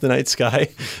experience the night sky.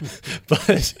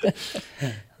 But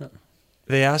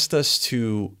they asked us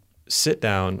to sit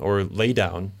down or lay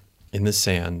down in the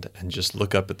sand and just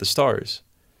look up at the stars.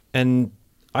 And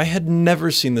I had never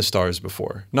seen the stars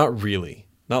before. Not really.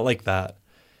 Not like that.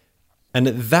 And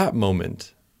at that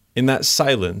moment, in that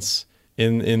silence,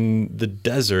 in the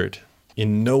desert,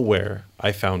 in nowhere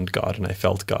I found God and I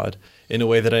felt God in a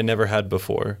way that I never had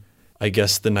before. I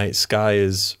guess the night sky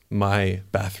is my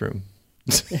bathroom.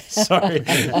 Sorry.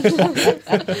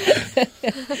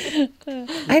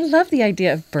 I love the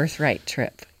idea of birthright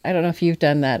trip. I don't know if you've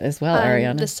done that as well,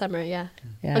 Ariana. This summer, yeah.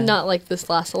 Yeah. Not like this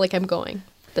last, like I'm going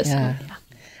this Yeah. summer, yeah.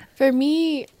 For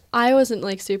me, I wasn't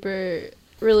like super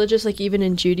religious, like even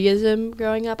in Judaism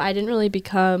growing up. I didn't really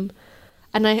become,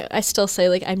 and I still say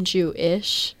like I'm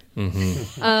Jewish.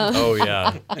 Oh,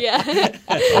 yeah. Yeah.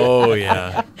 Oh,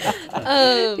 yeah.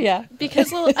 Yeah.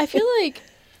 Because I feel like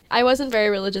I wasn't very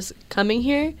religious coming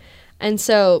here. And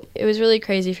so it was really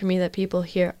crazy for me that people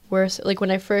here were, like when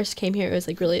I first came here, it was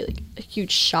like really like a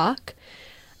huge shock.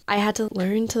 I had to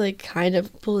learn to like kind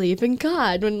of believe in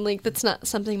God when like that's not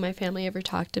something my family ever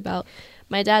talked about.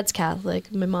 My dad's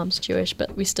Catholic, my mom's Jewish,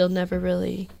 but we still never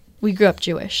really, we grew up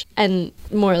Jewish and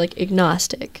more like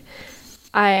agnostic.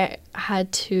 I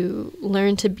had to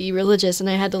learn to be religious, and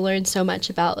I had to learn so much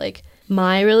about like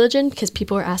my religion because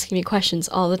people were asking me questions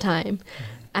all the time.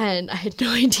 And I had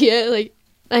no idea like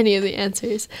any of the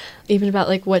answers, even about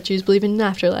like what Jews believe in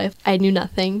afterlife. I knew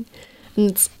nothing,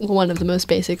 and it's one of the most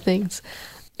basic things.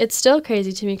 It's still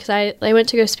crazy to me because I went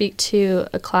to go speak to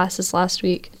a class this last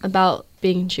week about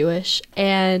being Jewish,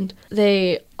 and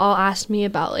they all asked me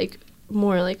about like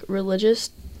more like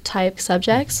religious type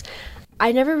subjects.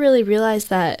 I never really realized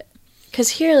that, because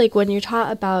here like when you're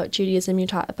taught about Judaism, you're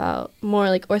taught about more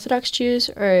like Orthodox Jews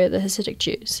or the Hasidic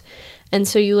Jews, and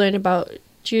so you learn about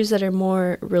Jews that are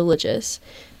more religious.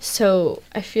 So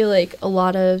I feel like a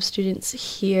lot of students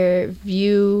here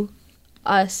view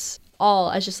us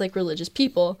all as just like religious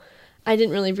people. I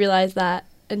didn't really realize that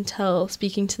until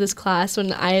speaking to this class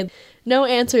when I had no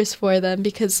answers for them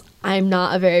because I'm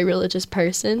not a very religious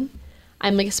person.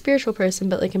 I'm like a spiritual person,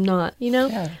 but like I'm not, you know?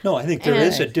 Yeah. No, I think there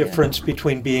is a difference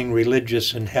between being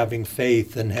religious and having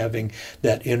faith and having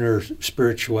that inner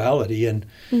spirituality. And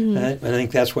I think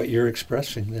that's what you're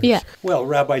expressing there. Yeah. Well,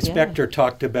 Rabbi Spector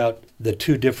talked about the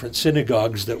two different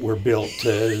synagogues that were built,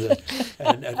 and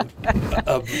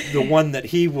the one that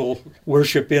he will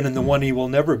worship in and the one he will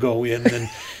never go in. And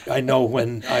I know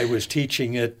when I was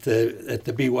teaching at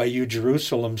the BYU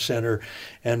Jerusalem Center,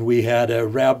 and we had a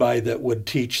rabbi that would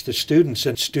teach the students,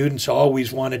 and students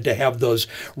always wanted to have those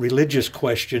religious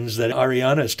questions that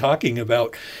Ariana is talking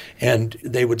about. And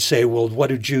they would say, well, what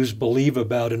do Jews believe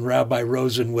about? And Rabbi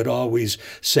Rosen would always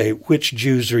say, which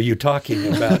Jews are you talking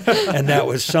about? And that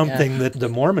was something that the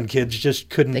Mormon kids just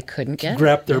couldn't get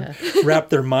wrap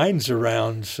their minds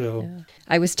around. So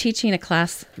I was teaching a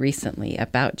class recently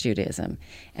about Judaism,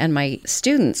 and my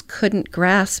students couldn't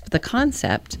grasp the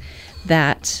concept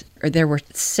that there were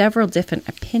several different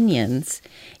opinions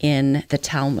in the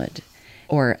Talmud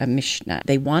or a Mishnah.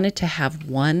 They wanted to have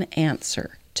one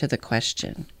answer to the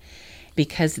question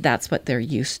because that's what they're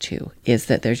used to, is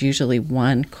that there's usually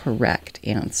one correct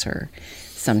answer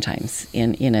sometimes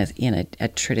in a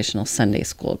traditional Sunday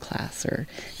school class or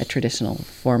a traditional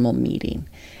formal meeting.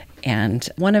 And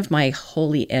one of my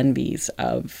holy envies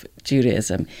of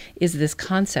Judaism is this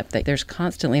concept that there's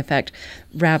constantly, in fact,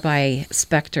 Rabbi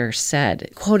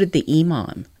Spector quoted the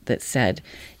imam that said,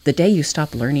 the day you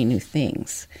stop learning new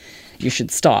things, you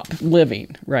should stop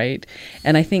living, right?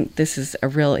 And I think this is a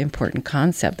real important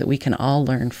concept that we can all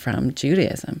learn from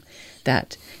Judaism,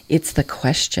 that it's the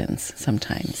questions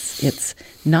sometimes. It's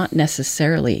not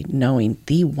necessarily knowing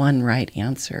the one right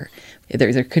answer.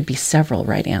 There could be several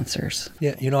right answers.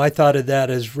 Yeah, I thought of that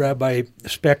as Rabbi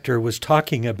Spector was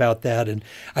talking about that, and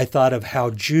I thought of how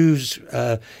Jews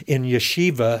in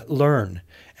yeshiva learn.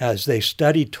 As they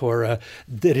study Torah,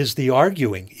 that is the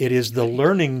arguing. It is the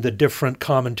learning the different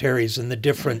commentaries and the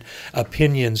different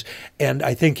opinions. And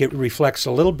I think it reflects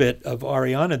a little bit of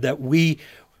Ariana that we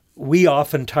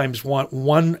oftentimes want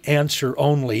one answer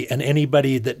only, and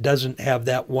anybody that doesn't have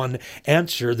that one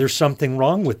answer, there's something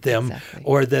wrong with them, exactly.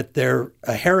 Or that they're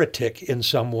a heretic in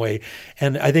some way.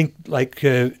 And I think,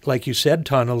 like you said,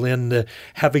 Tana Lynn,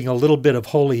 having a little bit of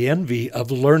holy envy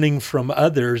of learning from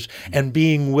others and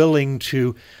being willing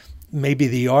to, maybe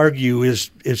the argue is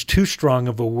too strong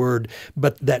of a word,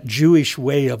 but that Jewish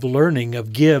way of learning,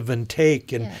 of give and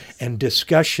take and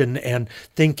discussion and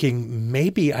thinking,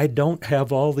 maybe I don't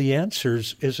have all the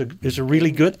answers is a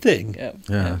really good thing.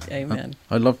 Yeah. Amen.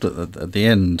 I loved it at the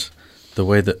end, the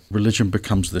way that religion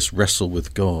becomes this wrestle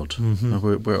with God.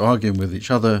 Mm-hmm. We're arguing with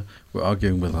each other, we're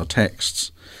arguing with our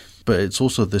texts, but it's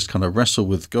also this kind of wrestle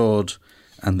with God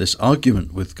and this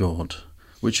argument with God,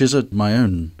 which is my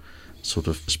own sort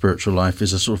of spiritual life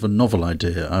is a sort of a novel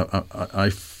idea. I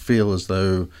feel as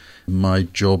though my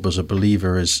job as a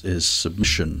believer is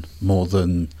submission more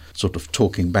than sort of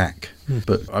talking back.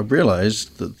 But I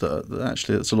realized that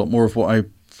actually it's a lot more of what I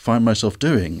find myself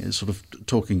doing, is sort of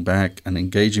talking back and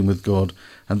engaging with God.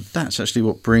 And that's actually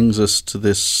what brings us to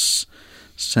this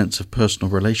sense of personal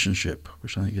relationship,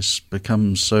 which I think has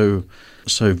become so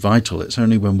vital. It's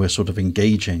only when we're sort of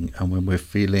engaging and when we're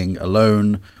feeling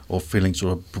alone or feeling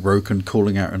sort of broken,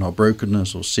 calling out in our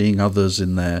brokenness, or seeing others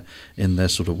in their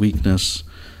sort of weakness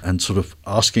and sort of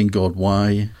asking God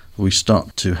why, we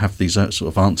start to have these sort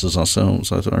of answers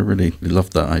ourselves. I really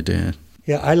love that idea.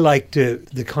 Yeah, I liked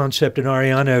the concept, and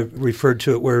Ariana referred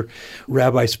to it, where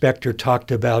Rabbi Spector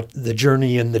talked about the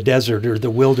journey in the desert or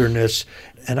the wilderness.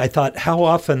 And I thought how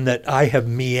often that I have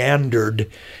meandered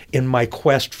in my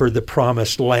quest for the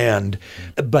promised land,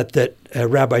 but that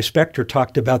Rabbi Spector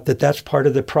talked about that's part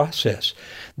of the process.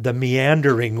 The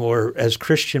meandering, or as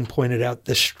Christian pointed out,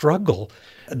 the struggle.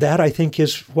 That, I think,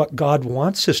 is what God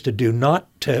wants us to do, not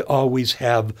to always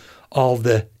have all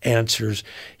the answers.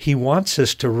 He wants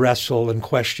us to wrestle and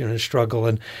question and struggle.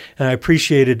 And I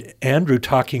appreciated Andrew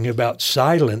talking about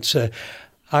silence.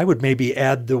 I would maybe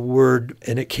add the word,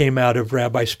 and it came out of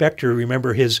Rabbi Spector.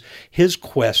 Remember, his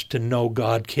quest to know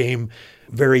God came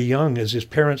very young, as his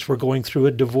parents were going through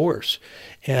a divorce.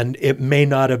 And it may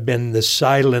not have been the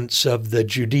silence of the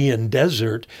Judean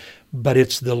desert, but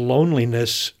it's the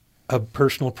loneliness of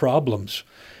personal problems.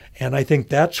 And I think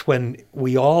that's when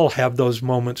we all have those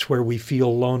moments where we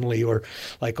feel lonely, or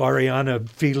like Ariana,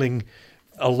 feeling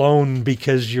alone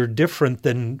because you're different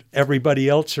than everybody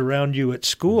else around you at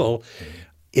school.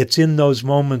 It's in those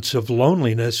moments of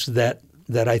loneliness that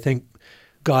I think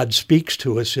God speaks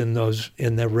to us in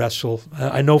the wrestle.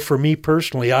 I know for me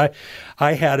personally, I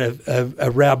had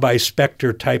a Rabbi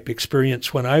Spector type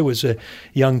experience when I was a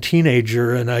young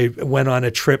teenager, and I went on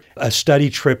a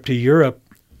study trip to Europe.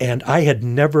 And I had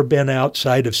never been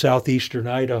outside of southeastern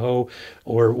Idaho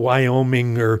or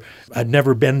Wyoming, or I'd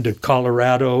never been to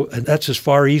Colorado. And that's as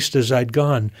far east as I'd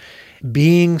gone.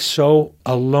 Being so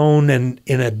alone and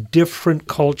in a different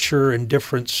culture and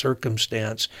different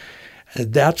circumstance,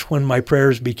 that's when my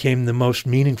prayers became the most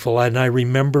meaningful. And I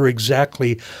remember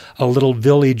exactly a little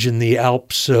village in the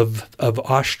Alps of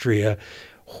Austria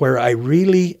where I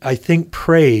think,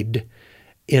 prayed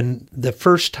in the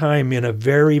first time in a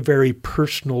very, very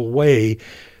personal way,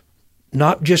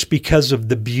 not just because of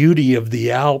the beauty of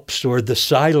the Alps or the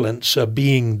silence of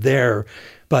being there,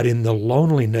 but in the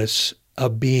loneliness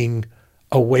of being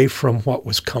away from what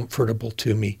was comfortable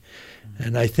to me.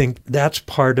 And I think that's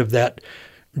part of that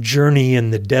journey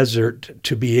in the desert,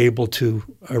 to be able to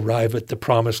arrive at the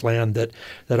promised land, that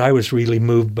I was really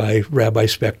moved by Rabbi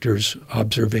Spector's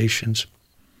observations.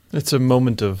 It's a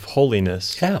moment of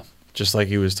holiness. Yeah. Just like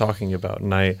he was talking about.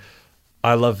 And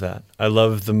I love that. I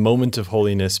love the moment of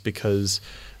holiness, because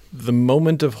the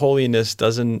moment of holiness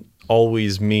doesn't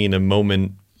always mean a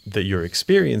moment that you're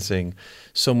experiencing,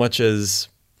 so much as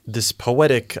this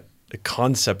poetic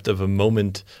concept of a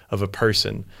moment of a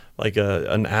person, like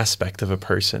an aspect of a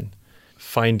person,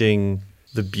 finding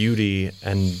the beauty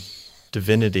and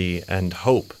divinity and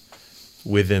hope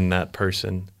within that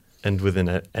person and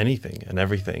within anything and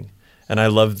everything. And I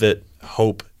love that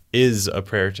hope is a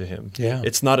prayer to him. Yeah.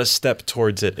 It's not a step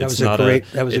towards it. That was a great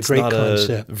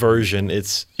concept. A version.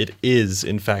 It is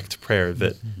in fact prayer,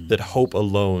 that hope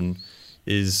alone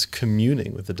is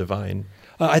communing with the divine.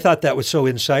 I thought that was so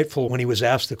insightful when he was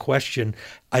asked the question,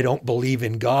 I don't believe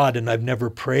in God and I've never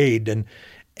prayed.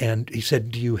 And he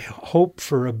said, do you hope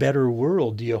for a better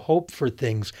world? Do you hope for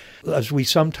things? As we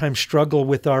sometimes struggle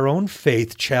with our own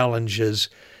faith challenges,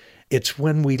 it's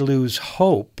when we lose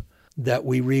hope that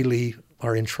we really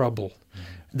are in trouble.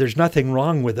 There's nothing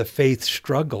wrong with a faith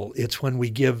struggle. It's when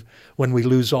we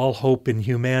lose all hope in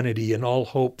humanity and all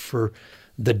hope for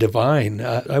the divine.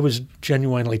 I was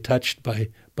genuinely touched by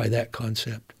that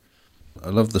concept. I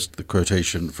love the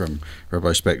quotation from Rabbi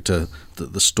Spector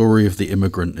that the story of the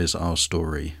immigrant is our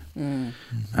story. Mm-hmm.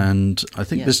 And I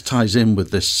think this ties in with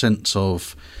this sense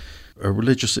of a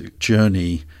religious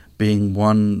journey being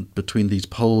one between these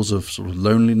poles of sort of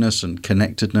loneliness and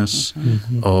connectedness,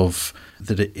 of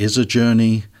that it is a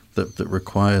journey that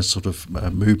requires sort of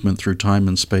movement through time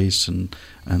and space and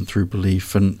through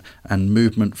belief and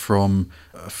movement from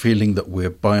a feeling that we're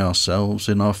by ourselves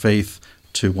in our faith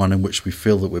to one in which we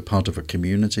feel that we're part of a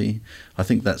community. I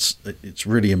think it's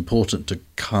really important to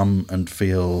come and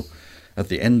feel at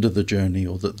the end of the journey,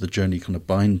 or that the journey kind of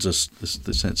binds us,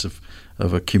 this sense of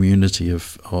a community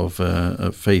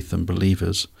of faith and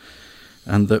believers,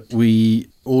 and that we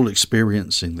all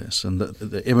experiencing this, and that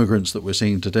the immigrants that we're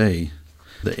seeing today,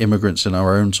 the immigrants in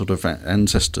our own sort of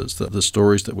ancestors, that the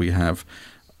stories that we have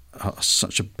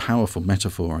such a powerful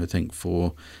metaphor, I think,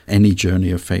 for any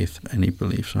journey of faith, any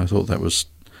belief. So I thought that was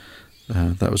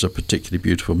a particularly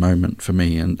beautiful moment for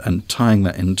me, and tying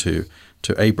that into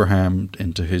Abraham,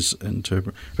 into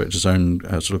Richard's own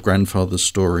sort of grandfather's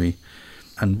story,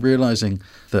 and realizing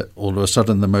that all of a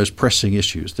sudden the most pressing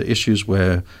issues, the issues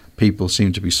where people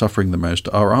seem to be suffering the most,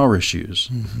 are our issues.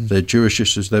 Mm-hmm. They're Jewish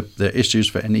issues. They're issues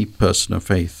for any person of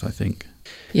faith, I think.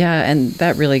 Yeah, and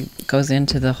that really goes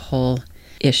into the whole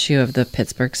issue of the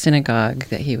Pittsburgh synagogue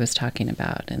that he was talking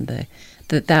about, and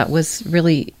that was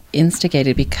really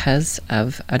instigated because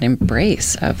of an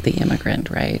embrace of the immigrant,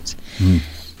 right? Mm.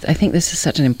 I think this is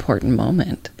such an important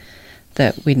moment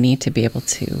that we need to be able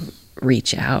to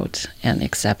reach out and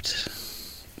accept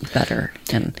better.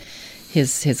 And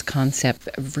his concept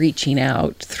of reaching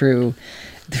out through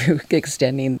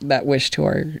extending that wish to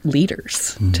our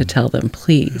leaders to tell them,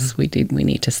 please, we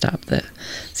need to stop the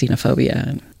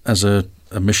xenophobia. As a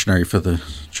missionary for the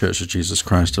Church of Jesus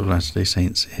Christ of Latter-day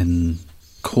Saints in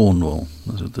Cornwall,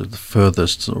 the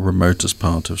furthest or remotest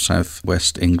part of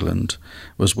southwest England,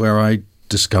 was where I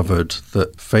discovered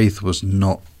that faith was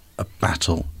not a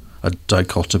battle, a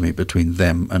dichotomy between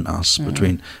them and us,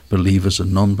 between believers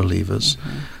and non-believers.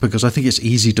 Because I think it's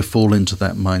easy to fall into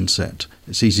that mindset.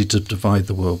 It's easy to divide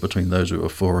the world between those who are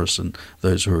for us and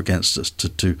those who are against us,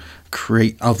 to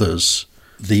create others,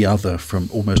 the other from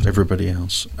almost everybody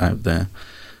else out there.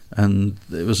 And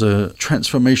it was a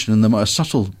transformation a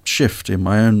subtle shift in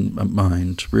my own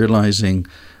mind, realizing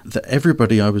that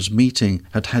everybody I was meeting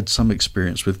had some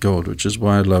experience with God, which is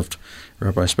why I loved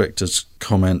Rabbi Spector's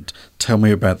comment, tell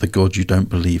me about the God you don't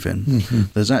believe in. Mm-hmm.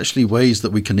 There's actually ways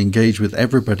that we can engage with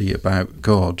everybody about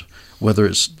God, whether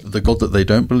it's the God that they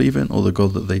don't believe in or the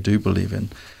God that they do believe in,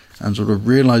 and sort of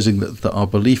realizing that our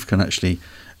belief can actually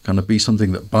kind of be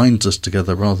something that binds us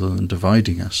together rather than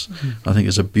dividing us. Mm-hmm. I think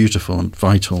is a beautiful and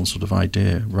vital sort of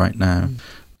idea right now.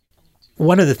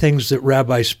 One of the things that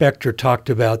Rabbi Spector talked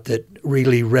about that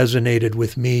really resonated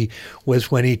with me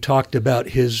was when he talked about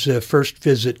his first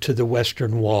visit to the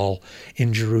Western Wall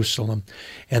in Jerusalem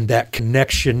and that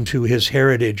connection to his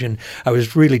heritage. And I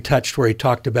was really touched where he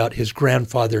talked about his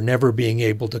grandfather never being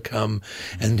able to come,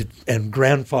 and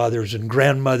grandfathers and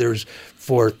grandmothers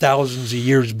for thousands of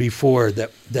years before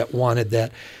that wanted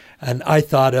that. And I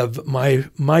thought of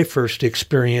my first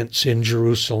experience in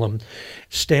Jerusalem,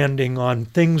 standing on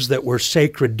things that were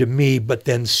sacred to me, but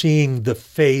then seeing the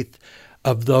faith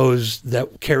of those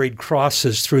that carried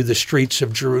crosses through the streets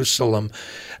of Jerusalem,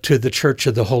 to the Church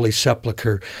of the Holy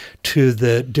Sepulchre, to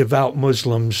the devout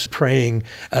Muslims praying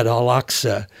at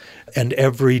Al-Aqsa, and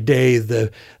every day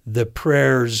the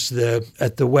prayers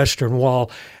at the Western Wall.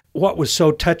 What was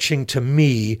so touching to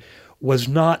me was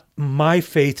not my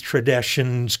faith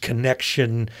tradition's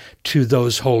connection to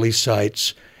those holy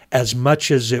sites as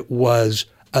much as it was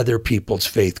other people's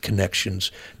faith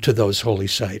connections to those holy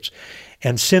sites.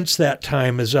 And since that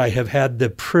time, as I have had the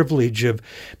privilege of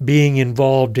being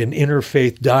involved in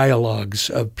interfaith dialogues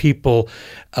of people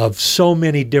of so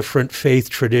many different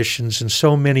faith traditions and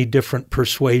so many different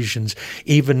persuasions,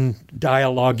 even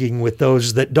dialoguing with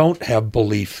those that don't have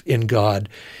belief in God,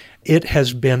 it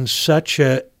has been such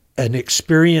an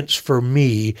experience for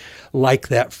me, like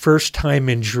that first time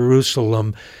in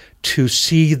Jerusalem, to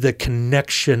see the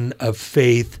connection of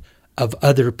faith of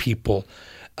other people,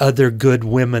 other good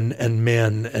women and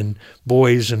men and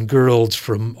boys and girls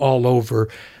from all over.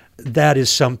 That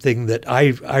is something that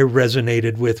I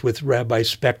resonated with Rabbi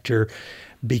Spector,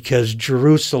 because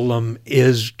Jerusalem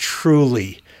is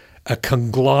truly a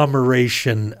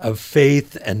conglomeration of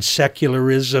faith and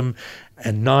secularism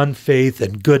and non-faith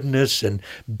and goodness and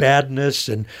badness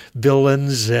and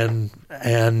villains and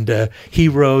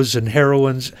heroes and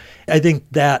heroines. I think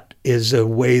that is a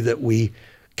way that we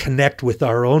connect with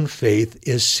our own faith,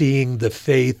 is seeing the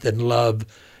faith and love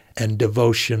and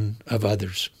devotion of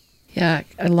others. Yeah,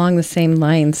 along the same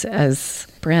lines as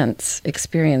Brent's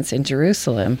experience in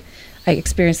Jerusalem, I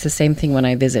experience the same thing when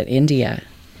I visit India.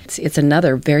 It's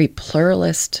another very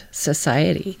pluralist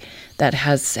society that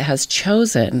has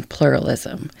chosen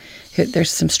pluralism. There's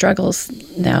some struggles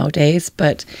nowadays,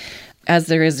 but as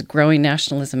there is growing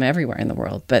nationalism everywhere in the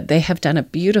world, but they have done a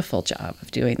beautiful job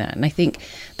of doing that. And I think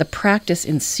the practice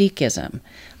in Sikhism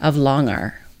of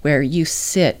Langar, where you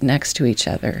sit next to each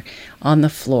other on the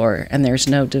floor and there's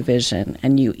no division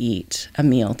and you eat a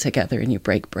meal together and you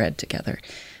break bread together.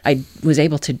 I was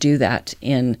able to do that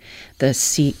in the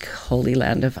Sikh holy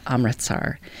land of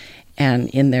Amritsar and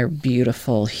in their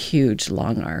beautiful, huge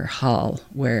Langar hall,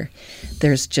 where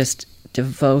there's just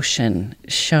devotion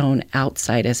shown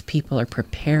outside as people are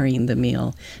preparing the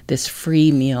meal, this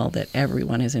free meal that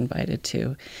everyone is invited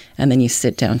to. And then you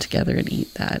sit down together and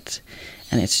eat that.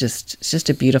 And it's just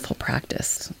a beautiful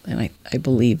practice. And I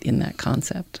believe in that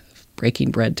concept of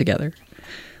breaking bread together.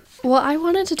 Well, I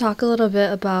wanted to talk a little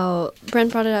bit about,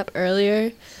 Brent brought it up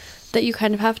earlier, that you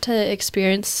kind of have to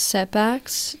experience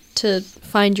setbacks to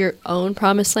find your own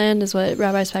promised land, is what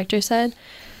Rabbi Spector said.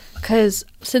 Because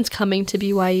since coming to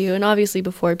BYU, and obviously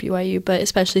before BYU, but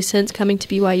especially since coming to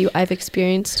BYU, I've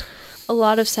experienced a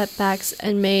lot of setbacks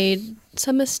and made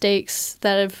some mistakes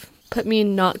that have put me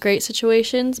in not great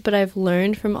situations, but I've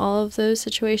learned from all of those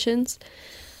situations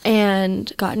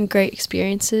and gotten great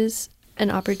experiences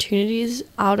and opportunities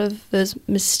out of those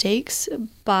mistakes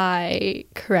by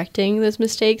correcting those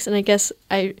mistakes. And I guess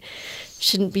I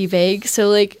shouldn't be vague.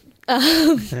 So,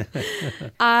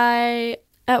 I,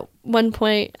 at one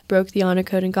point, broke the honor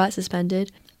code and got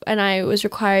suspended. And I was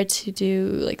required to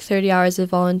do 30 hours of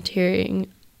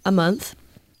volunteering a month.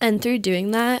 And through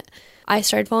doing that, I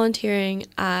started volunteering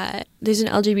there's an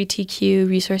LGBTQ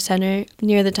resource center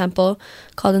near the temple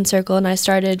called Encircle, and I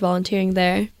started volunteering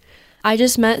there. I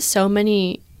just met so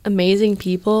many amazing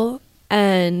people,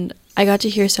 and I got to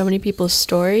hear so many people's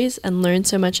stories and learn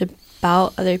so much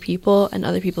about other people and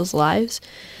other people's lives.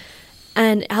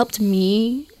 And it helped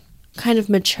me kind of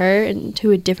mature into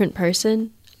a different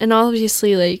person. And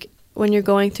obviously, when you're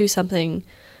going through something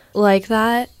like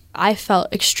that, I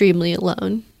felt extremely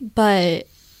alone. But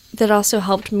that also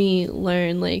helped me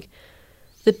learn,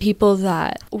 the people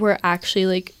that were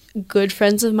actually, good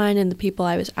friends of mine and the people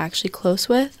I was actually close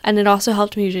with. And it also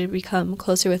helped me to become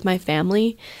closer with my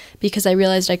family because I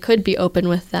realized I could be open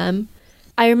with them.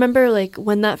 I remember,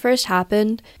 when that first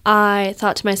happened, I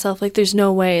thought to myself, there's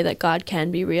no way that God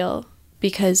can be real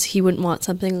because he wouldn't want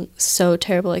something so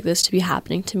terrible like this to be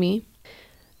happening to me.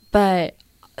 But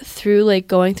through,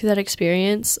 going through that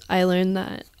experience, I learned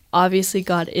that obviously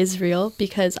God is real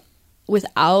because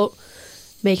without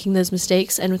making those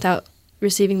mistakes and without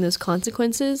receiving those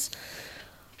consequences,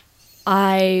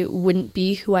 I wouldn't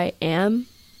be who I am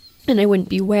and I wouldn't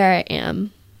be where I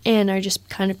am, and I'd just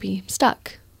kind of be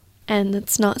stuck. And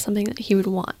that's not something that he would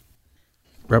want.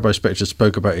 Rabbi Spector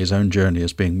spoke about his own journey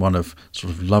as being one of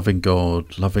sort of loving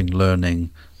God, loving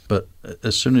learning. But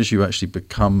as soon as you actually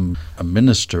become a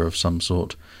minister of some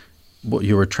sort, what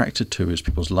you're attracted to is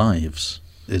people's lives.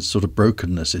 It's sort of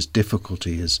brokenness, it's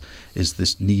difficulty, is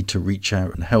this need to reach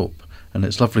out and help. And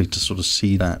it's lovely to sort of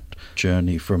see that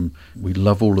journey from, we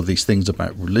love all of these things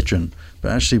about religion,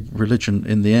 but actually religion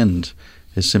in the end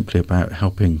is simply about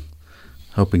helping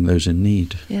those in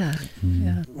need. Yeah,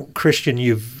 yeah. Christian,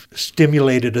 you've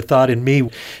stimulated a thought in me.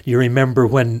 You remember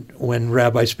when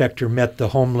Rabbi Spector met the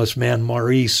homeless man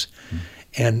Maurice,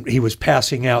 and he was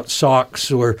passing out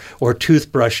socks or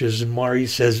toothbrushes, and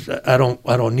Maurice says, "I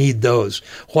don't need those.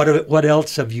 What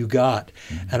else have you got?"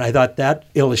 And I thought that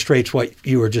illustrates what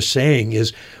you were just saying.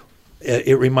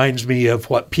 It reminds me of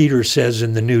what Peter says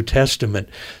in the New Testament: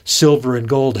 "Silver and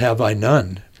gold have I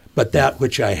none, but that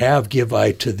which I have give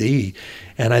I to thee."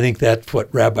 And I think that's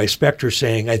what Rabbi Spector's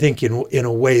saying. I think in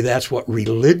a way that's what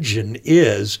religion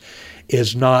is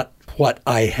not what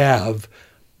I have,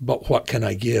 but what can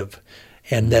I give.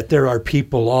 And that there are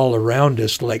people all around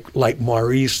us like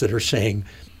Maurice that are saying,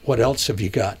 "What else have you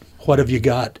got? What have you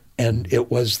got?" And it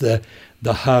was the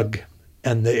hug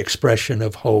and the expression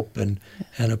of hope and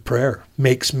a prayer.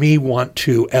 Makes me want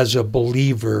to, as a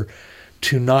believer,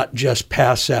 to not just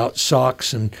pass out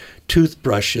socks and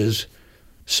toothbrushes,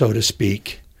 so to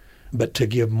speak, but to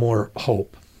give more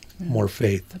hope, more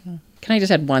faith. Can I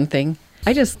just add one thing?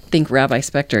 I just think Rabbi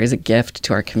Spector is a gift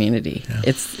to our community. Yeah.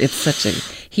 It's such a,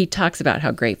 he talks about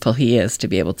how grateful he is to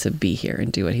be able to be here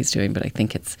and do what he's doing, but I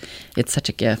think it's such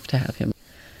a gift to have him.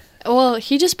 Well,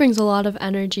 he just brings a lot of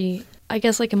energy. I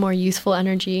guess a more youthful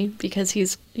energy because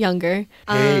he's younger.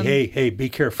 Hey, be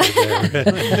careful there.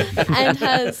 And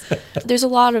there's a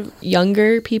lot of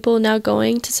younger people now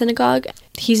going to synagogue.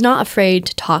 He's not afraid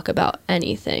to talk about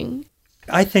anything.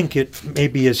 I think it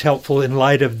maybe is helpful in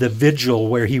light of the vigil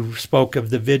where he spoke of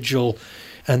the vigil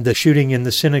and the shooting in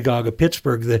the synagogue of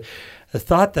Pittsburgh. The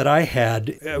thought that I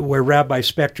had where Rabbi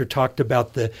Spector talked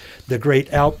about the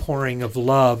great outpouring of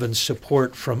love and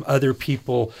support from other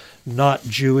people not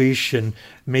Jewish and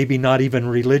maybe not even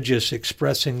religious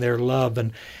expressing their love.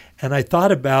 And I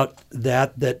thought about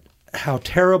that how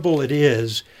terrible it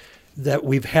is that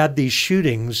we've had these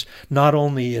shootings not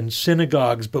only in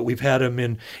synagogues, but we've had them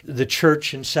in the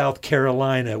church in South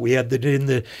Carolina. We had that in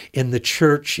the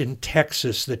church in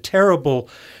Texas. The terrible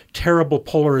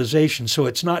polarization. So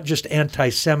it's not just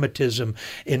anti-Semitism.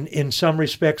 In some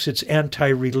respects, it's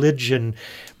anti-religion.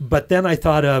 But then I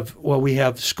thought of, well, we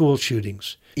have school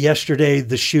shootings. Yesterday,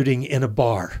 the shooting in a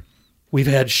bar. We've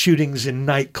had shootings in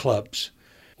nightclubs.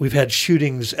 We've had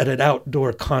shootings at an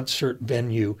outdoor concert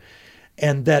venue.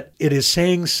 And that it is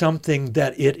saying something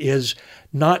that it is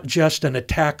not just an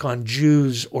attack on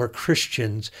Jews or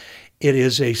Christians. It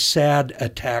is a sad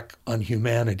attack on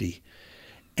humanity.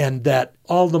 And that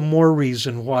all the more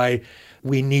reason why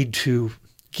we need to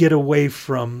get away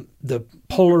from the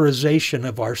polarization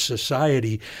of our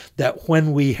society, that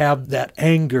when we have that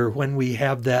anger, when we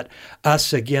have that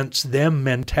us against them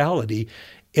mentality,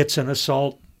 it's an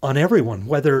assault on everyone,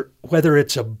 whether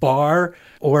it's a bar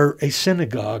or a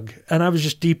synagogue. And I was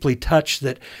just deeply touched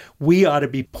that we ought to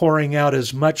be pouring out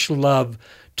as much love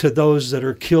to those that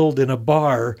are killed in a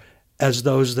bar as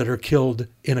those that are killed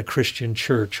in a Christian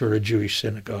church or a Jewish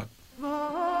synagogue.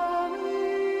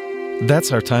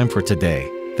 That's our time for today.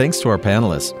 Thanks to our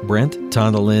panelists, Brent,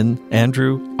 Tana-Lynn,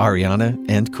 Andrew, Ariana,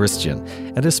 and Christian,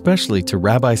 and especially to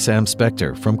Rabbi Sam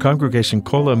Spector from Congregation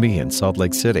Kol Ami in Salt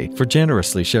Lake City for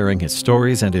generously sharing his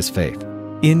stories and his faith.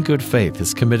 In Good Faith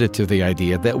is committed to the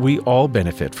idea that we all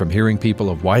benefit from hearing people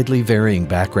of widely varying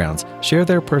backgrounds share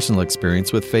their personal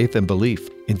experience with faith and belief.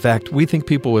 In fact, we think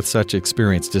people with such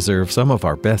experience deserve some of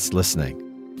our best listening.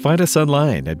 Find us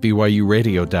online at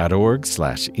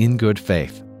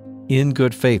byuradio.org/ingoodfaith. In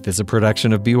Good Faith is a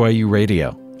production of BYU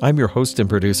Radio. I'm your host and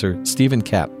producer, Stephen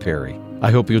Kapp Perry.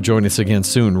 I hope you'll join us again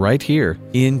soon right here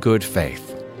in Good Faith.